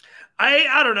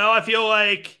 I don't know. I feel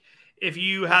like if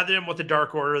you had them with the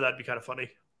Dark Order, that'd be kind of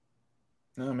funny.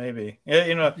 Oh, maybe.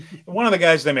 Yeah, one of the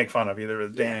guys they make fun of, either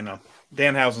Dan.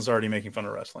 Danhausen's already making fun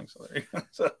of wrestling, so there you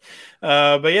go.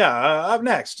 But up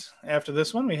next after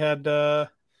this one, we had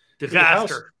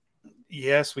Disaster.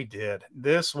 Yes, we did.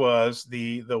 This was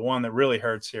the one that really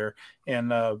hurts here, and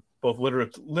both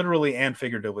literally and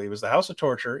figuratively. It was the House of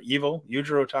Torture, Evil,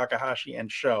 Yujiro Takahashi, and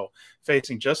SHO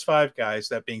facing just 5 guys,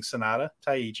 that being SANADA,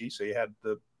 Taichi. So you had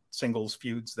the singles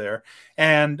feuds there,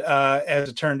 and as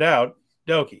it turned out,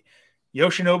 Doki.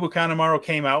 Yoshinobu Kanemaru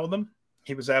came out with him.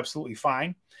 He was absolutely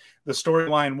fine. The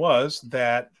storyline was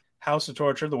that House of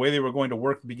Torture, the way they were going to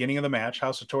work the beginning of the match,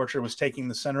 House of Torture was taking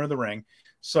the center of the ring.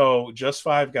 So just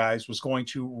 5 guys was going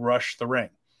to rush the ring.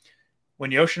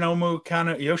 When Yoshinobu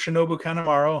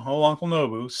Kanemaru, old Uncle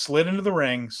Nobu, slid into the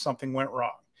ring, something went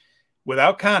wrong.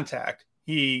 Without contact,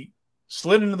 he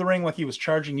slid into the ring like he was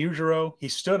charging Yujiro. He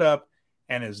stood up,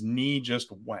 and his knee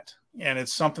just went. And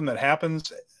it's something that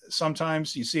happens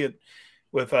sometimes. You see it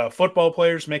with football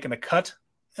players making a cut.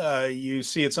 You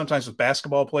see it sometimes with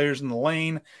basketball players in the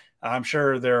lane. I'm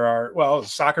sure there are,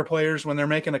 soccer players when they're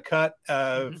making a cut,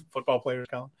 football players,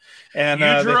 Colin. And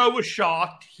Yujiro was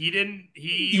shocked.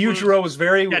 Yujiro was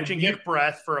very catching his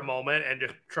breath for a moment and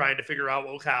just trying to figure out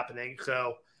what was happening.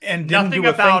 So, and nothing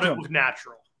about it was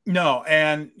natural. No,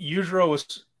 and Yujiro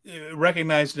was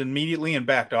recognized it immediately and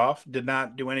backed off. Did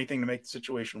not do anything to make the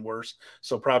situation worse.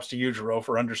 So props to Yujiro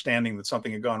for understanding that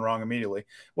something had gone wrong immediately.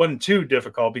 Wasn't too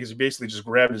difficult because he basically just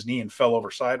grabbed his knee and fell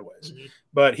over sideways.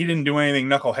 But he didn't do anything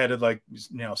knuckleheaded, like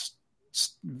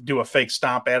do a fake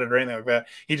stomp at it or anything like that.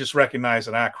 He just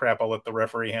recognized that, crap, I'll let the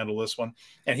referee handle this one.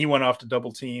 And he went off to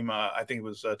double team. I think it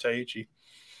was Taichi.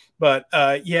 But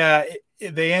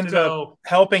they ended up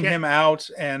helping him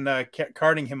out and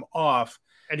carting him off.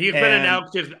 And he's been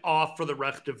announced as off for the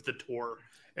rest of the tour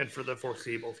and for the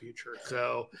foreseeable future.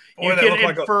 So you can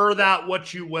infer that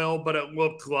what you will, but it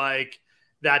looks like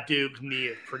that dude's knee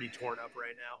is pretty torn up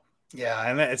right now. Yeah,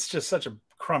 and it's just such a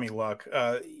crummy luck.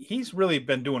 He's really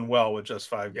been doing well with just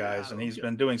 5 guys, and he's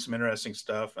been doing some interesting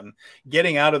stuff and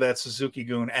getting out of that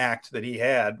Suzuki-gun act that he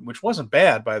had, which wasn't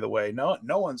bad, by the way. No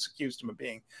one's accused him of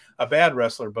being a bad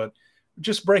wrestler, but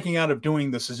just breaking out of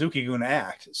doing the Suzuki-gun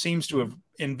act seems to have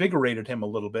invigorated him a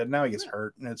little bit. Now he gets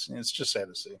hurt, and it's just sad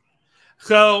to see.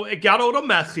 So it got a little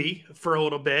messy for a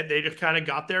little bit. They just kind of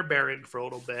got their bearing for a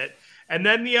little bit. And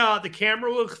then the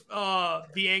camera was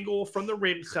the angle from the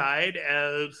ringside,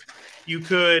 as you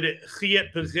could see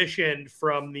it positioned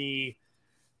from the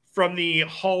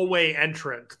hallway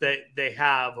entrance that they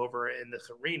have over in this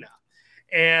arena.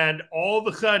 And all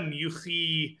of a sudden you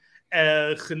see,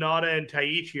 as SANADA and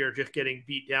Taichi are just getting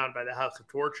beat down by the House of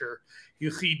Torture,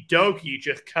 you see Doki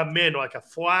just come in like a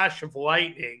flash of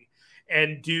lightning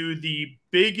and do the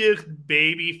biggest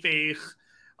babyface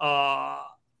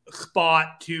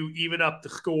spot to even up the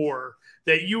score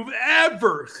that you've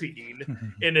ever seen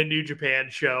in a New Japan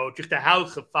show. Just a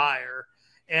house of fire.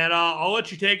 And I'll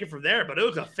let you take it from there, but it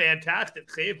was a fantastic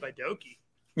save by Doki.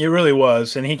 It really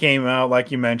was, and he came out, like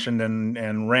you mentioned,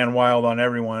 and ran wild on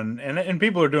everyone. And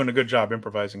people are doing a good job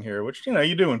improvising here, which, you know,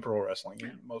 you do in pro wrestling.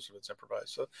 Most of it's improvised.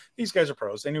 So these guys are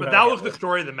pros. They knew. But that was the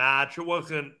story of the match. It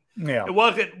wasn't. Yeah. It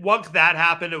wasn't. Once that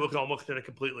happened, it was almost in a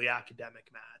completely academic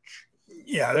match.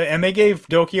 Yeah, and they gave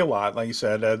Doki a lot, like you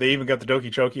said. They even got the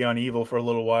Doki Choki on Evil for a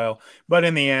little while, but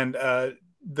in the end,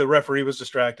 the referee was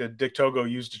distracted. Dick Togo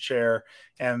used a chair,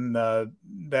 and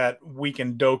that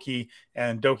weakened Doki,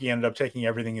 and Doki ended up taking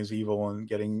everything as Evil and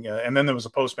getting. And then there was a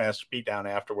postmaster beatdown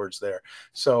afterwards there.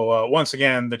 So once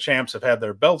again, the champs have had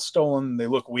their belts stolen. They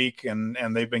look weak, and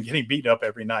they've been getting beat up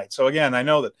every night. So again, I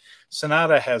know that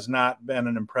SANADA has not been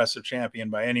an impressive champion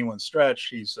by anyone's stretch.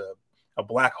 He's a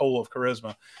black hole of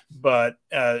charisma, but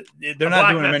they're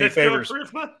not doing him any favors.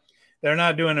 They're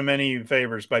not doing him any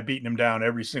favors by beating him down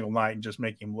every single night and just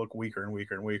making him look weaker and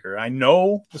weaker and weaker. I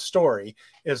know the story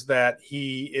is that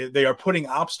they are putting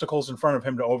obstacles in front of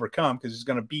him to overcome, because he's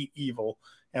going to beat Evil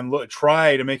and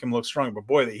try to make him look strong. But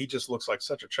boy, he just looks like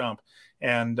such a chump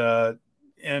and a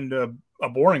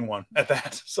boring one at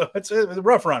that. So it's a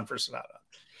rough run for SANADA.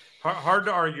 Hard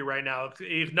to argue right now.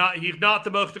 He's not the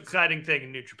most exciting thing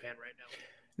in New Japan right now.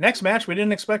 Next match we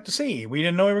didn't expect to see. We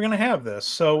didn't know we were going to have this.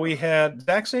 So we had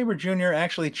Zack Sabre Jr.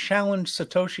 actually challenge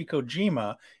Satoshi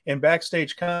Kojima in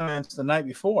backstage comments the night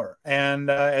before. And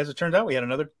as it turns out, we had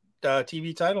another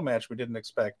TV title match we didn't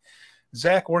expect.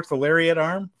 Zack worked the lariat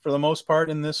arm for the most part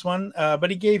in this one,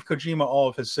 but he gave Kojima all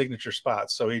of his signature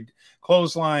spots. So he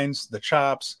clotheslines, the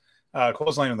chops,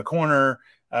 clothesline in the corner,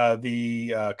 the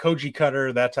Koji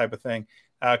cutter, that type of thing.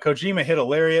 Kojima hit a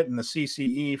lariat in the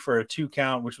CCE for a 2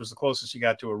 count, which was the closest he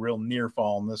got to a real near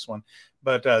fall in this one.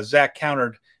 But Zack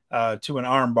countered to an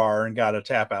arm bar and got a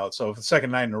tap out. So for the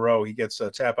second night in a row, he gets a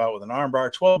tap out with an arm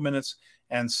bar, 12 minutes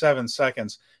and 7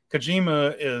 seconds.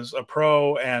 Kojima is a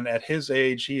pro, and at his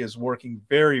age, he is working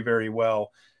very, very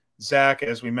well. Zack,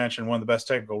 as we mentioned, one of the best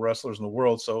technical wrestlers in the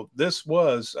world. So this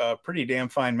was a pretty damn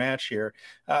fine match here.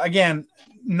 Again,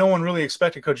 no one really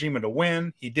expected Kojima to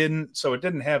win. He didn't, so it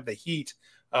didn't have the heat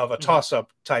of a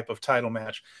toss-up type of title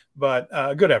match, but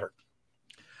good effort.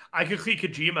 I could see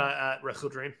Kojima at Wrestle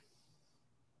Dream.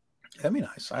 That'd be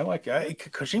nice. I like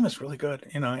Kojima's really good,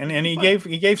 you know, and he gave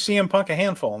CM Punk a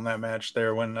handful in that match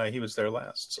there when he was there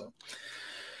last. So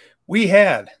we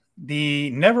had the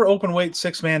never open weight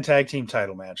 6-man tag team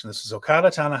title match. And this is Okada,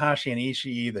 Tanahashi, and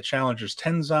Ishii, the challengers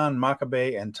Tenzan,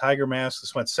 Makabe, and Tiger Mask.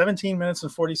 This went 17 minutes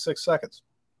and 46 seconds.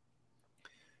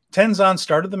 Tenzan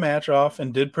started the match off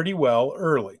and did pretty well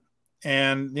early.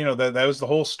 And, you know, that was the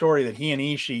whole story, that he and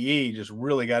Ishii just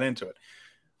really got into it.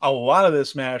 A lot of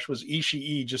this match was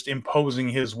Ishii just imposing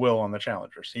his will on the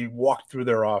challengers. He walked through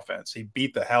their offense. He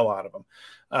beat the hell out of them.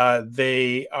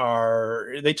 They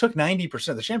took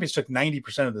 90%. The champions took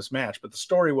 90% of this match, but the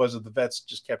story was that the vets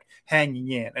just kept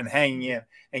hanging in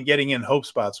and getting in hope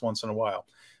spots once in a while.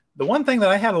 The one thing that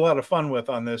I had a lot of fun with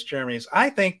on this, Jeremy, is I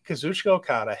think Kazuchika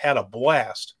Okada had a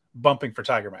blast bumping for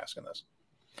Tiger Mask in this.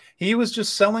 He was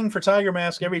just selling for Tiger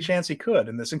Mask every chance he could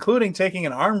in this, including taking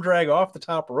an arm drag off the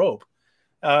top rope.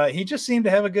 He just seemed to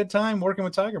have a good time working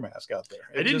with Tiger Mask out there.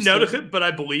 I didn't notice it, but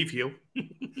I believe you.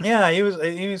 Yeah, he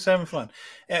was having fun.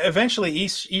 Eventually,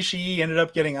 Ishii ended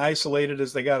up getting isolated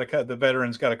as the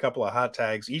veterans got a couple of hot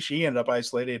tags. Ishii ended up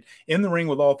isolated in the ring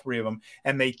with all three of them,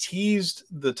 and they teased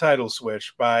the title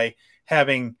switch by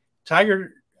having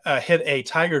Tiger hit a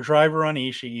Tiger driver on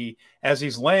Ishii. As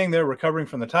he's laying there recovering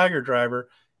from the Tiger driver,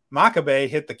 Makabe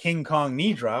hit the King Kong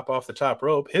knee drop off the top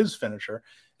rope, his finisher,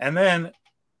 and then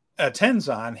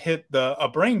Tenzan hit a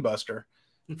brainbuster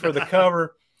for the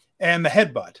cover and the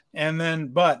headbutt,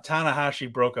 but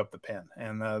Tanahashi broke up the pin,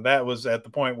 and that was at the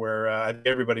point where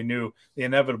everybody knew the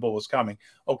inevitable was coming.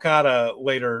 Okada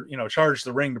later, charged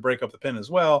the ring to break up the pin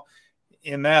as well.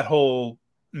 In that whole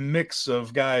mix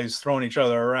of guys throwing each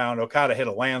other around, Okada hit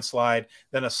a landslide,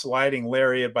 then a sliding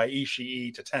lariat by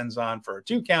Ishii to Tenzan for a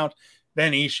 2 count.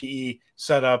 Then Ishii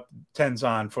set up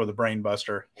Tenzan for the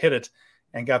brainbuster, hit it,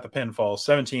 and got the pinfall.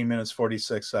 17 minutes,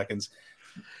 46 seconds.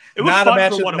 It was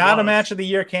not a match of the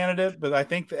year candidate, but I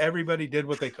think everybody did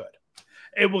what they could.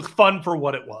 It was fun for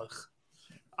what it was.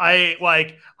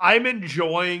 I'm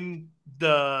enjoying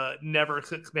the never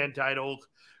 6-man titles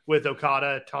with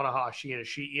Okada, Tanahashi, and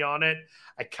Ishii on it.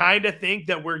 I kind of think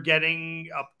that we're getting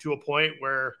up to a point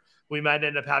where we might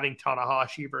end up having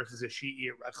Tanahashi versus Ishii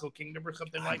at Wrestle Kingdom or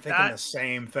something like that. I'm thinking the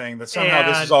same thing, that somehow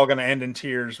this is all going to end in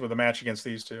tears with a match against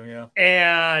these two, yeah.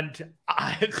 And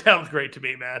it sounds great to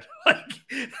me, man.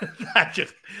 That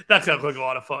sounds like a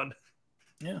lot of fun.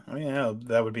 Yeah, I mean, yeah,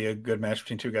 that would be a good match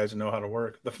between two guys who know how to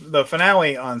work. The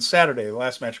finale on Saturday, the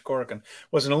last match of Korakuen,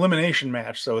 was an elimination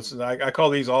match. So I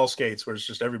call these all skates, where it's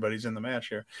just everybody's in the match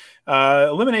here.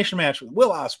 Elimination match with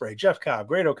Will Ospreay, Jeff Cobb,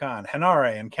 Great-O-Khan,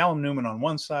 Hanare, and Callum Newman on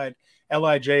one side,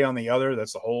 LIJ on the other.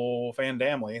 That's the whole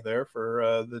fandamly there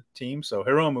for the team. So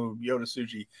Hiromu, Yota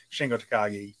Tsuji, Shingo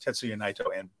Takagi, Tetsuya Naito,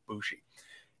 and Bushi.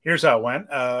 Here's how it went.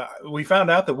 We found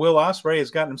out that Will Ospreay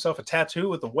has gotten himself a tattoo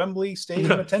with the Wembley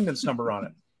Stadium attendance number on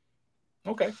it.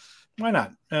 Okay, why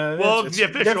not? It's the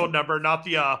official number, not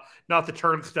the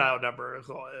turnstile number.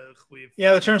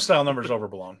 The turnstile number is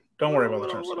overblown. Don't worry about the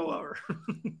turnstile. A little lower.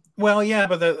 Well, yeah,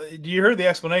 but you heard the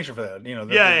explanation for that.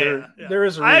 There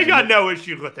is a reason. I got no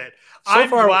issues with it. I'm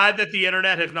glad that the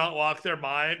internet has not lost their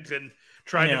minds and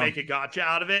tried to make a gotcha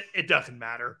out of it. It doesn't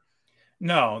matter.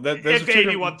 No, it's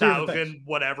 81,000,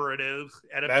 whatever it is.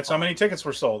 And that's how many tickets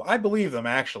were sold. I believe them,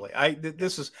 actually.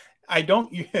 If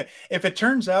it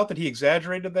turns out that he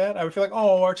exaggerated that, I would feel like,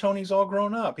 oh, our Tony's all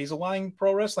grown up. He's a lying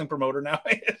pro wrestling promoter now.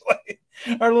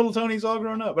 Our little Tony's all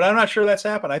grown up. But I'm not sure that's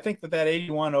happened. I think that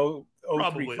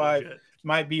 81,035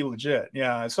 might be legit.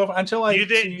 Yeah. So until I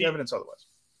see evidence otherwise.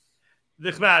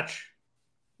 This match,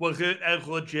 was it as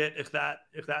legit if that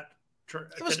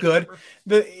it was good.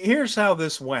 Here's how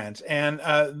this went. And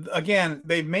again,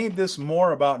 they've made this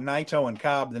more about Naito and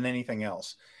Cobb than anything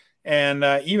else. And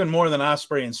even more than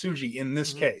Ospreay and Tsuji in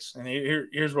this case. And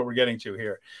here's what we're getting to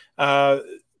here.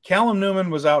 Callum Newman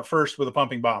was out first with a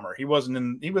pumping bomber. He was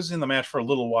in the match for a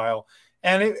little while.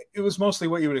 And it was mostly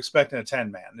what you would expect in a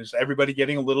 10-man. There's everybody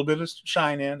getting a little bit of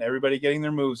shine in, everybody getting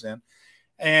their moves in.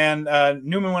 And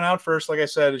Newman went out first, like I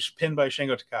said, is pinned by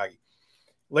Shingo Takagi.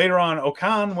 Later on,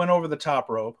 Okan went over the top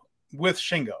rope with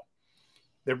Shingo.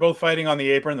 They're both fighting on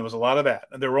the apron. There was a lot of that.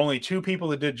 And there were only two people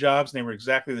that did jobs, and they were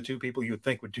exactly the two people you would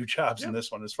think would do jobs in this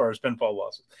one as far as pinfall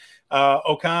losses.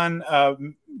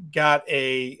 Okan got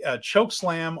a choke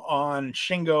slam on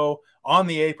Shingo on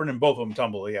the apron, and both of them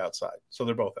tumble to the outside. So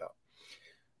they're both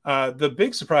out. The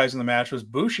big surprise in the match was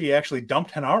Bushi actually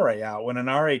dumped Hanare out when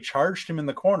Hanare charged him in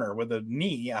the corner with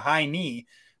a high knee.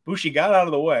 Bushi got out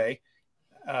of the way.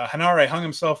 Hanare hung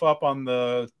himself up on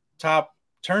the top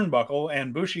turnbuckle,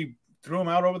 and Bushi threw him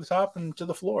out over the top and to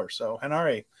the floor. So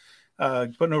Hanare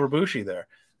putting over Bushi there.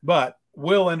 But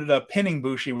Will ended up pinning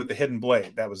Bushi with the hidden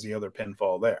blade. That was the other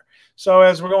pinfall there. So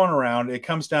as we're going around, it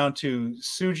comes down to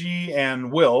Tsuji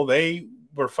and Will. They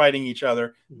were fighting each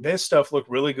other. This stuff looked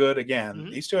really good again.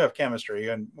 These two have chemistry,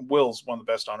 and Will's one of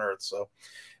the best on earth. So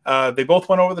they both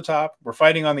went over the top, were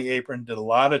fighting on the apron, did a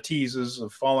lot of teases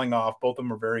of falling off. Both of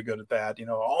them are very good at that,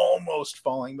 almost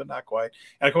falling, but not quite.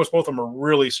 And of course, both of them are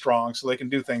really strong, so they can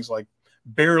do things like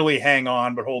barely hang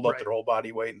on, but hold up their whole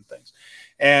body weight and things.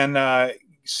 And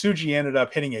Tsuji ended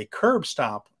up hitting a curb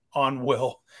stomp on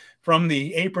Will from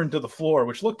the apron to the floor,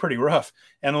 which looked pretty rough,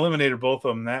 and eliminated both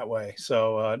of them that way.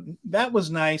 So that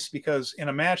was nice, because in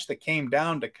a match that came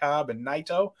down to Cobb and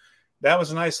Naito, that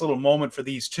was a nice little moment for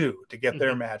these two to get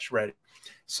their match ready.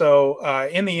 So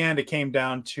in the end, it came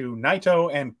down to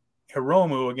Naito and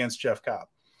Hiromu against Jeff Cobb.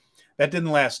 That didn't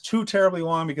last too terribly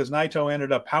long, because Naito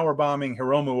ended up powerbombing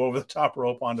Hiromu over the top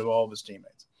rope onto all of his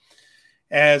teammates.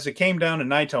 As it came down to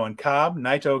Naito and Cobb,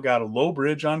 Naito got a low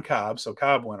bridge on Cobb, so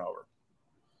Cobb went over.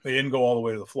 They didn't go all the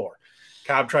way to the floor.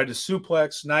 Cobb tried to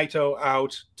suplex Naito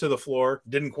out to the floor.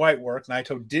 Didn't quite work.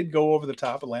 Naito did go over the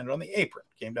top and landed on the apron.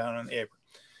 Came down on the apron.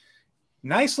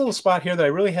 Nice little spot here that I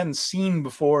really hadn't seen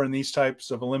before in these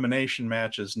types of elimination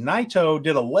matches. Naito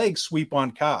did a leg sweep on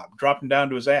Cobb, dropped him down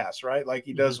to his ass, right? Like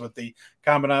he does with the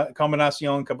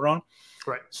Combinacion Cabron.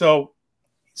 Right. So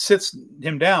sits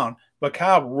him down, but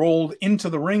Cobb rolled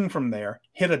into the ring from there,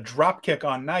 hit a drop kick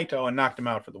on Naito, and knocked him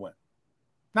out for the win.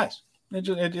 Nice.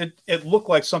 It looked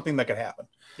like something that could happen.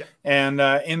 Yeah. And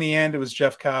in the end, it was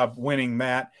Jeff Cobb winning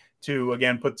that to,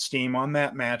 again, put steam on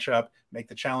that matchup, make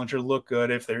the challenger look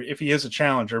good if he is a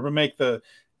challenger, but make the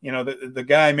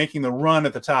guy making the run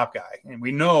at the top guy. And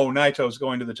we know Naito's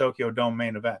going to the Tokyo Dome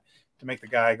main event to make the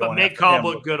guy go. But make Cobb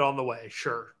look good on the way,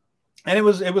 sure. And it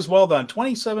was well done.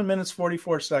 27 minutes,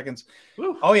 44 seconds.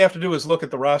 Woo. All you have to do is look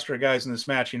at the roster of guys in this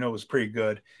match. You know it was pretty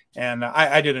good. And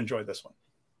I did enjoy this one.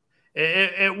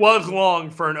 It was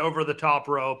long for an over-the-top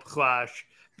rope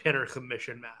 / pinner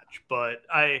submission match. But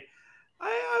I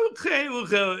would say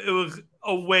it was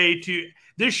a way to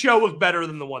 – this show was better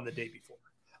than the one the day before.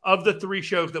 Of the 3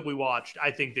 shows that we watched,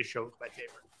 I think this show was my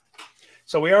favorite.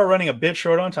 So we are running a bit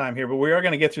short on time here, but we are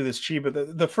going to get through this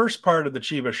Chiba. The first part of the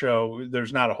Chiba show,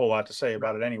 there's not a whole lot to say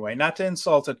about it anyway. Not to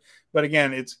insult it, but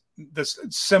again, it's this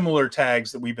similar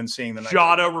tags that we've been seeing the night.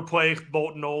 Jado replaced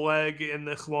Boltin Oleg in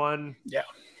this one. Yeah.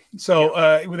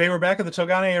 So they were back at the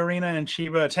Togane Arena in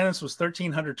Chiba. Attendance was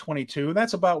 1,322.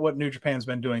 That's about what New Japan's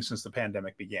been doing since the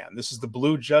pandemic began. This is the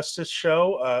Blue Justice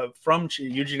show from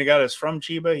Yuji Nagata is from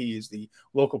Chiba. He is the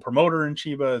local promoter in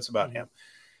Chiba. It's about him.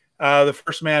 The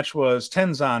first match was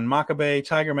Tenzan, Makabe,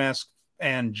 Tiger Mask,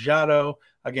 and Jado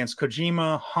against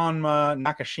Kojima, Hanma,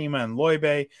 Nakashima, and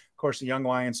Loibe. Of course, the Young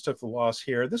Lions took the loss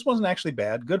here. This wasn't actually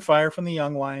bad. Good fire from the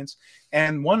Young Lions.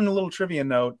 And one little trivia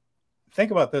note, think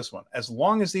about this one. As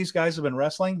long as these guys have been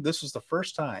wrestling, this was the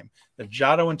first time that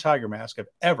Jado and Tiger Mask have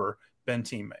ever been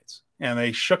teammates. And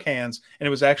they shook hands, and it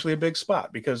was actually a big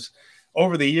spot because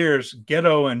over the years,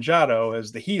 Gedo and Jado,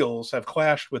 as the heels, have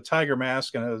clashed with Tiger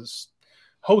Mask and as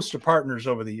host of partners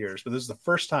over the years, but this is the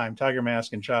first time Tiger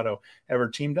Mask and Jado ever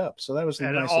teamed up. So that was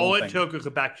a nice all little it took was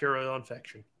a bacterial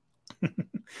infection.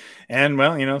 And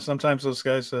well, sometimes those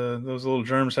guys, those little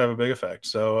germs have a big effect.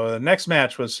 So next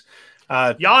match was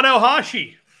Yano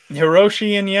Hashi,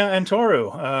 Hiroshi and Toru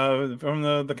from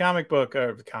the comic book,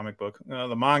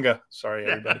 the manga. Sorry,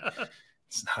 everybody.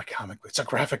 It's not a comic book; it's a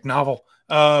graphic novel.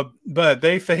 But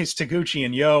they faced Taguchi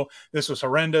and Yo. This was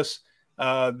horrendous.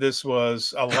 This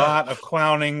was a lot of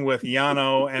clowning with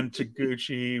Yano and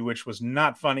Taguchi, which was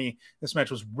not funny. This match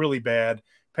was really bad.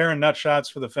 Pair of nut shots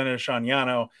for the finish on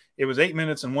Yano. It was 8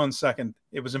 minutes and 1 second.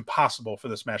 It was impossible for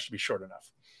this match to be short enough.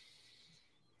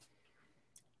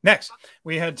 Next,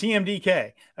 we had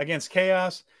TMDK against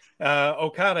Chaos,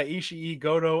 Okada, Ishii,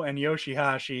 Goto, and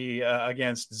Yoshihashi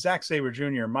against Zack Sabre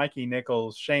Jr., Mikey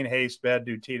Nichols, Shane Haste, Bad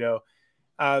Dude Tito.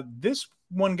 This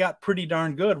one got pretty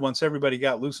darn good once everybody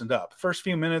got loosened up. First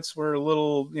few minutes were a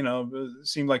little, it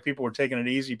seemed like people were taking it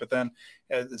easy, but then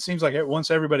it seems like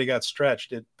once everybody got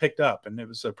stretched, it picked up, and it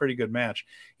was a pretty good match.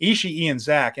 Ishii and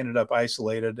Zack ended up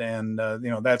isolated, and,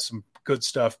 that's some good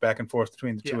stuff back and forth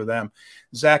between the two of them.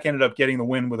 Zack ended up getting the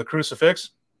win with a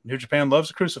crucifix. New Japan loves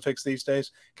a crucifix these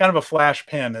days. Kind of a flash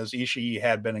pin, as Ishii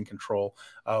had been in control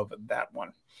of that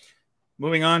one.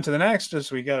 Moving on to the next,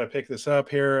 as we got to pick this up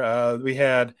here, we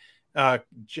had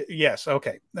yes,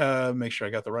 okay. Make sure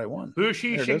I got the right one.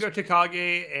 Bushi, Shingo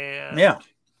Takagi,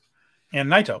 and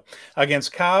Naito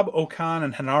against Cobb, Okan,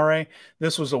 and Hanare.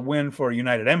 This was a win for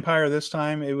United Empire this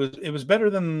time. It was better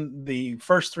than the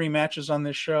first 3 matches on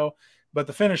this show, but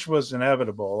the finish was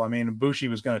inevitable. I mean, Bushi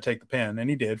was going to take the pin, and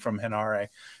he did from Hanare.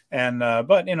 And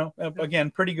but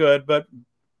again, pretty good, but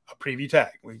a preview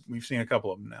tag. We've seen a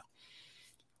couple of them now.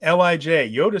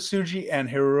 LIJ, Yota Tsuji, and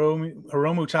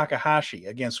Hiromu Takahashi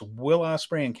against Will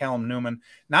Ospreay and Callum Newman.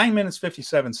 9 minutes,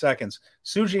 57 seconds.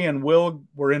 Tsuji and Will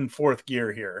were in 4th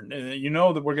gear here. You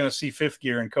know that we're going to see 5th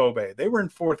gear in Kobe. They were in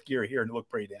 4th gear here and it looked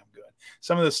pretty damn good.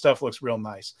 Some of this stuff looks real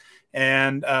nice.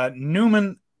 And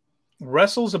Newman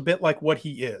wrestles a bit like what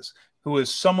he is, who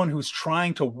is someone who's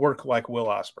trying to work like Will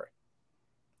Ospreay.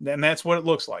 And that's what it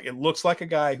looks like. It looks like a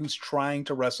guy who's trying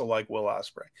to wrestle like Will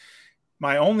Ospreay.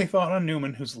 My only thought on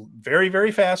Newman, who's very,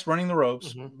 very fast running the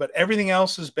ropes, but everything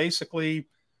else is basically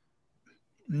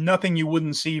nothing you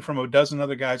wouldn't see from a dozen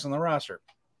other guys on the roster.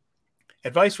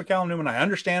 Advice for Callum Newman, I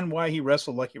understand why he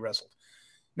wrestled like he wrestled.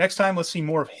 Next time, let's see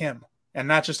more of him and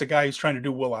not just a guy who's trying to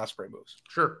do Will Ospreay moves.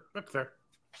 Sure, that's fair.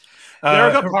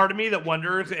 There's a part of me that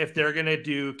wonders if they're going to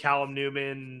do Callum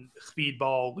Newman,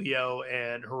 Speedball, Leo,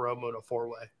 and Hiromu in a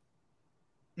 4-way.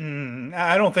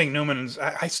 I don't think Newman's.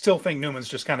 I still think Newman's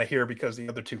just kind of here because the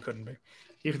other 2 couldn't be.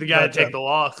 He's the guy to take the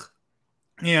loss.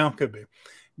 Yeah, could be.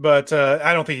 But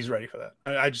I don't think he's ready for that.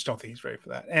 I just don't think he's ready for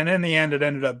that. And in the end, it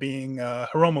ended up being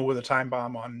Hiromu with a time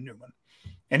bomb on Newman.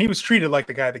 And he was treated like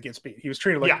the guy that gets beat. He was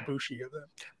treated like the Bushi of that.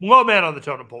 Low man on the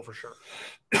totem pole for sure.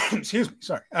 Excuse me.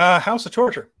 Sorry. House of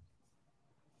Torture.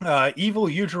 Evil,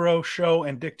 Yujiro, SHO,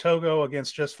 and Dick Togo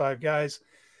against just 5 guys.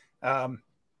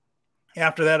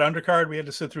 After that undercard, we had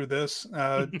to sit through this.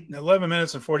 11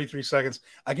 minutes and 43 seconds.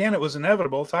 Again, it was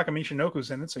inevitable. Takamichi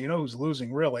Noku's in it, so you know who's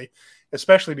losing, really,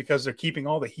 especially because they're keeping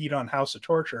all the heat on House of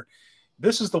Torture.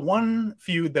 This is the one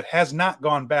feud that has not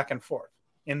gone back and forth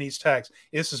in these tags.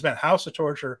 This has been House of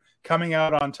Torture coming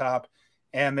out on top,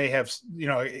 and they have,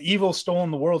 Evil stolen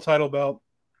the world title belt.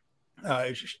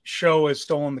 SHO has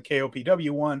stolen the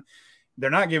KOPW one. They're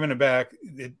not giving it back.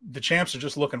 The champs are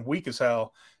just looking weak as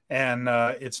hell. And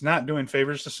it's not doing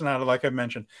favors to SANADA, like I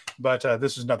mentioned. But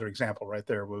this is another example right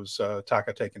there, was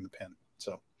Taka taking the pin.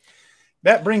 So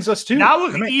that brings us to... That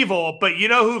was evil, but you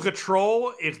know who could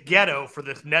troll? It's Ghetto for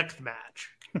this next match.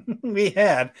 We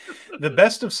had the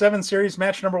best of 7 series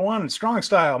match number 1, Strong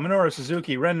Style, Minoru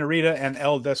Suzuki, Ren Narita, and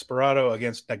El Desperado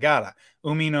against Nagata,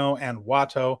 Umino, and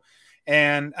Wato.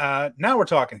 And now we're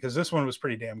talking, because this one was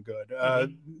pretty damn good.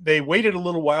 They waited a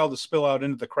little while to spill out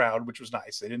into the crowd, which was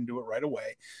nice. They didn't do it right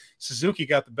away. Suzuki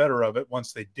got the better of it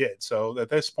once they did. So at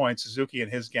this point, Suzuki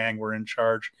and his gang were in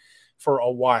charge for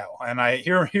a while. And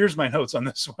here's my notes on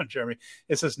this one, Jeremy.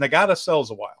 It says, Nagata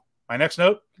sells a while. My next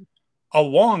note, a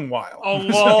long while. A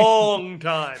long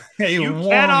time. You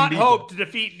cannot hope to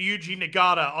defeat Yuji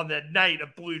Nagata on the night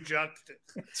of Blue Justice.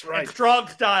 That's right. And Strong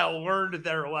Style learned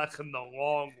their lesson the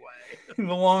long way.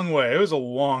 The long way. It was a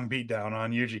long beatdown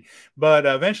on Yuji. But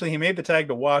eventually he made the tag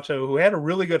to Wato, who had a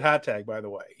really good hot tag, by the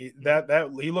way.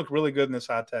 He looked really good in this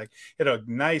hot tag. Hit a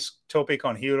nice tope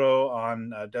con hiro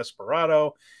on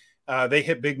Desperado. They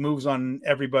hit big moves on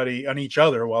everybody, on each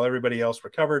other, while everybody else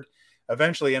recovered.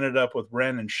 Eventually ended up with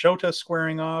Ren and Shota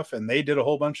squaring off, and they did a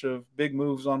whole bunch of big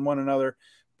moves on one another,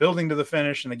 building to the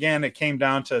finish. And again, it came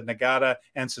down to Nagata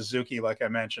and Suzuki. Like I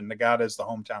mentioned, Nagata is the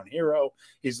hometown hero.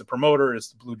 He's the promoter. It's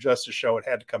the Blue Justice show. It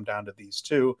had to come down to these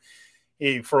two.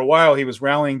 For a while, he was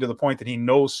rallying to the point that he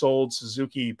no-sold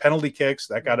Suzuki penalty kicks.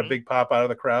 That got a big pop out of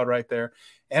the crowd right there.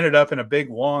 Ended up in a big,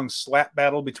 long slap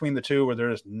battle between the two, where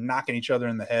they're just knocking each other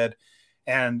in the head.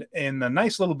 And in a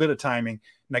nice little bit of timing,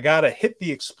 Nagata hit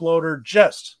the exploder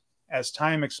just as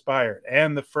time expired.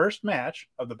 And the first match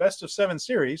of the best of 7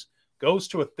 series goes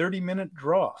to a 30-minute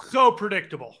draw. So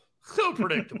predictable. So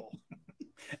predictable.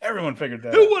 Everyone figured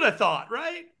that Who out. would have thought,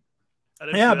 right?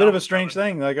 Yeah, a bit of a strange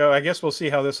thing. Like, I guess we'll see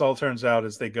how this all turns out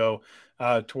as they go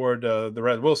toward the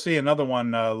red. We'll see another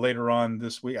one later on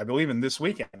this week. I believe in this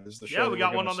weekend is the show. Yeah, we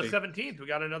got one on the 17th. We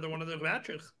got another one of those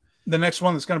matches. The next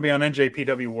one that's going to be on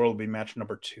NJPW World will be match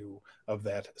number 2 of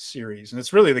that series. And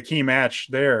it's really the key match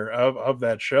there of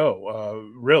that show,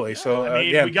 really. Yeah, so, I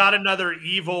mean, we got another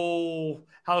evil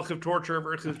House of Torture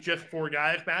versus Just 4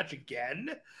 Guys match again.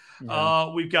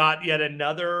 Yeah. We've got yet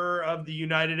another of the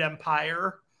United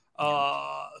Empire.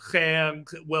 Sam,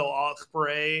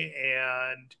 Ospreay,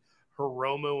 and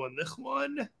Hiromu in this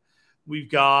one. We've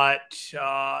got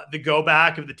the go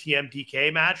back of the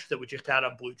TMDK match that we just had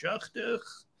on Blue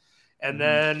Justice. And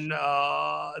then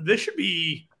this should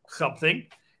be something.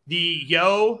 The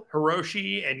Yo,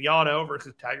 Hiroshi, and Yano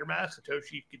versus Tiger Mask,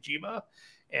 Satoshi Kojima.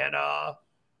 And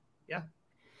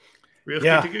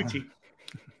Ryosuke Taguchi.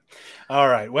 All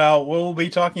right. Well, we'll be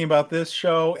talking about this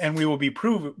show, and we will be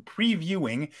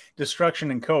previewing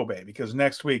Destruction in Kobe, because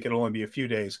next week it'll only be a few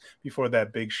days before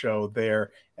that big show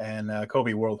there and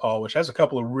Kobe World Hall, which has a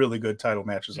couple of really good title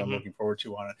matches I'm looking forward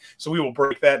to on it. So we will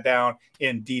break that down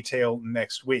in detail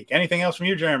next week. Anything else from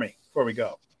you, Jeremy, before we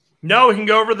go? No, we can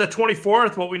go over the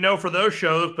 24th, what we know for those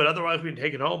shows, but otherwise we can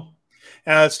take it home.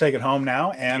 Let's take it home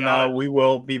now, and we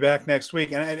will be back next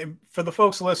week. And for the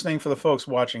folks listening, for the folks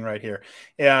watching right here,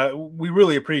 we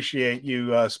really appreciate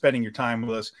you spending your time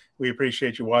with us. We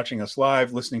appreciate you watching us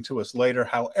live, listening to us later,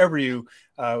 however you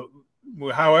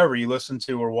listen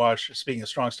to or watch. Speaking of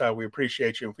Strong Style, we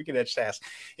appreciate you. If we could just ask,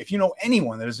 if you know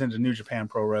anyone that is into New Japan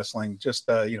Pro Wrestling, just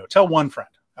tell one friend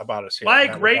about us here.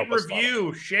 Like, rate,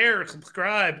 review, share,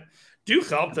 subscribe, do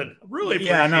something. Really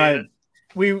appreciate it.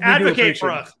 We advocate for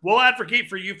us. We'll advocate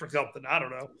for you for something. I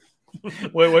don't know.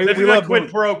 we love quid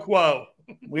pro quo.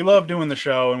 We love doing the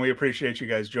show, and we appreciate you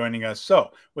guys joining us.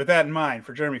 So, with that in mind,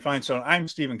 for Jeremy Finestone, I'm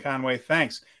Stephen Conway.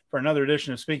 Thanks for another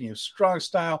edition of Speaking of Strong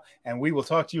Style, and we will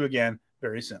talk to you again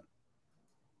very soon.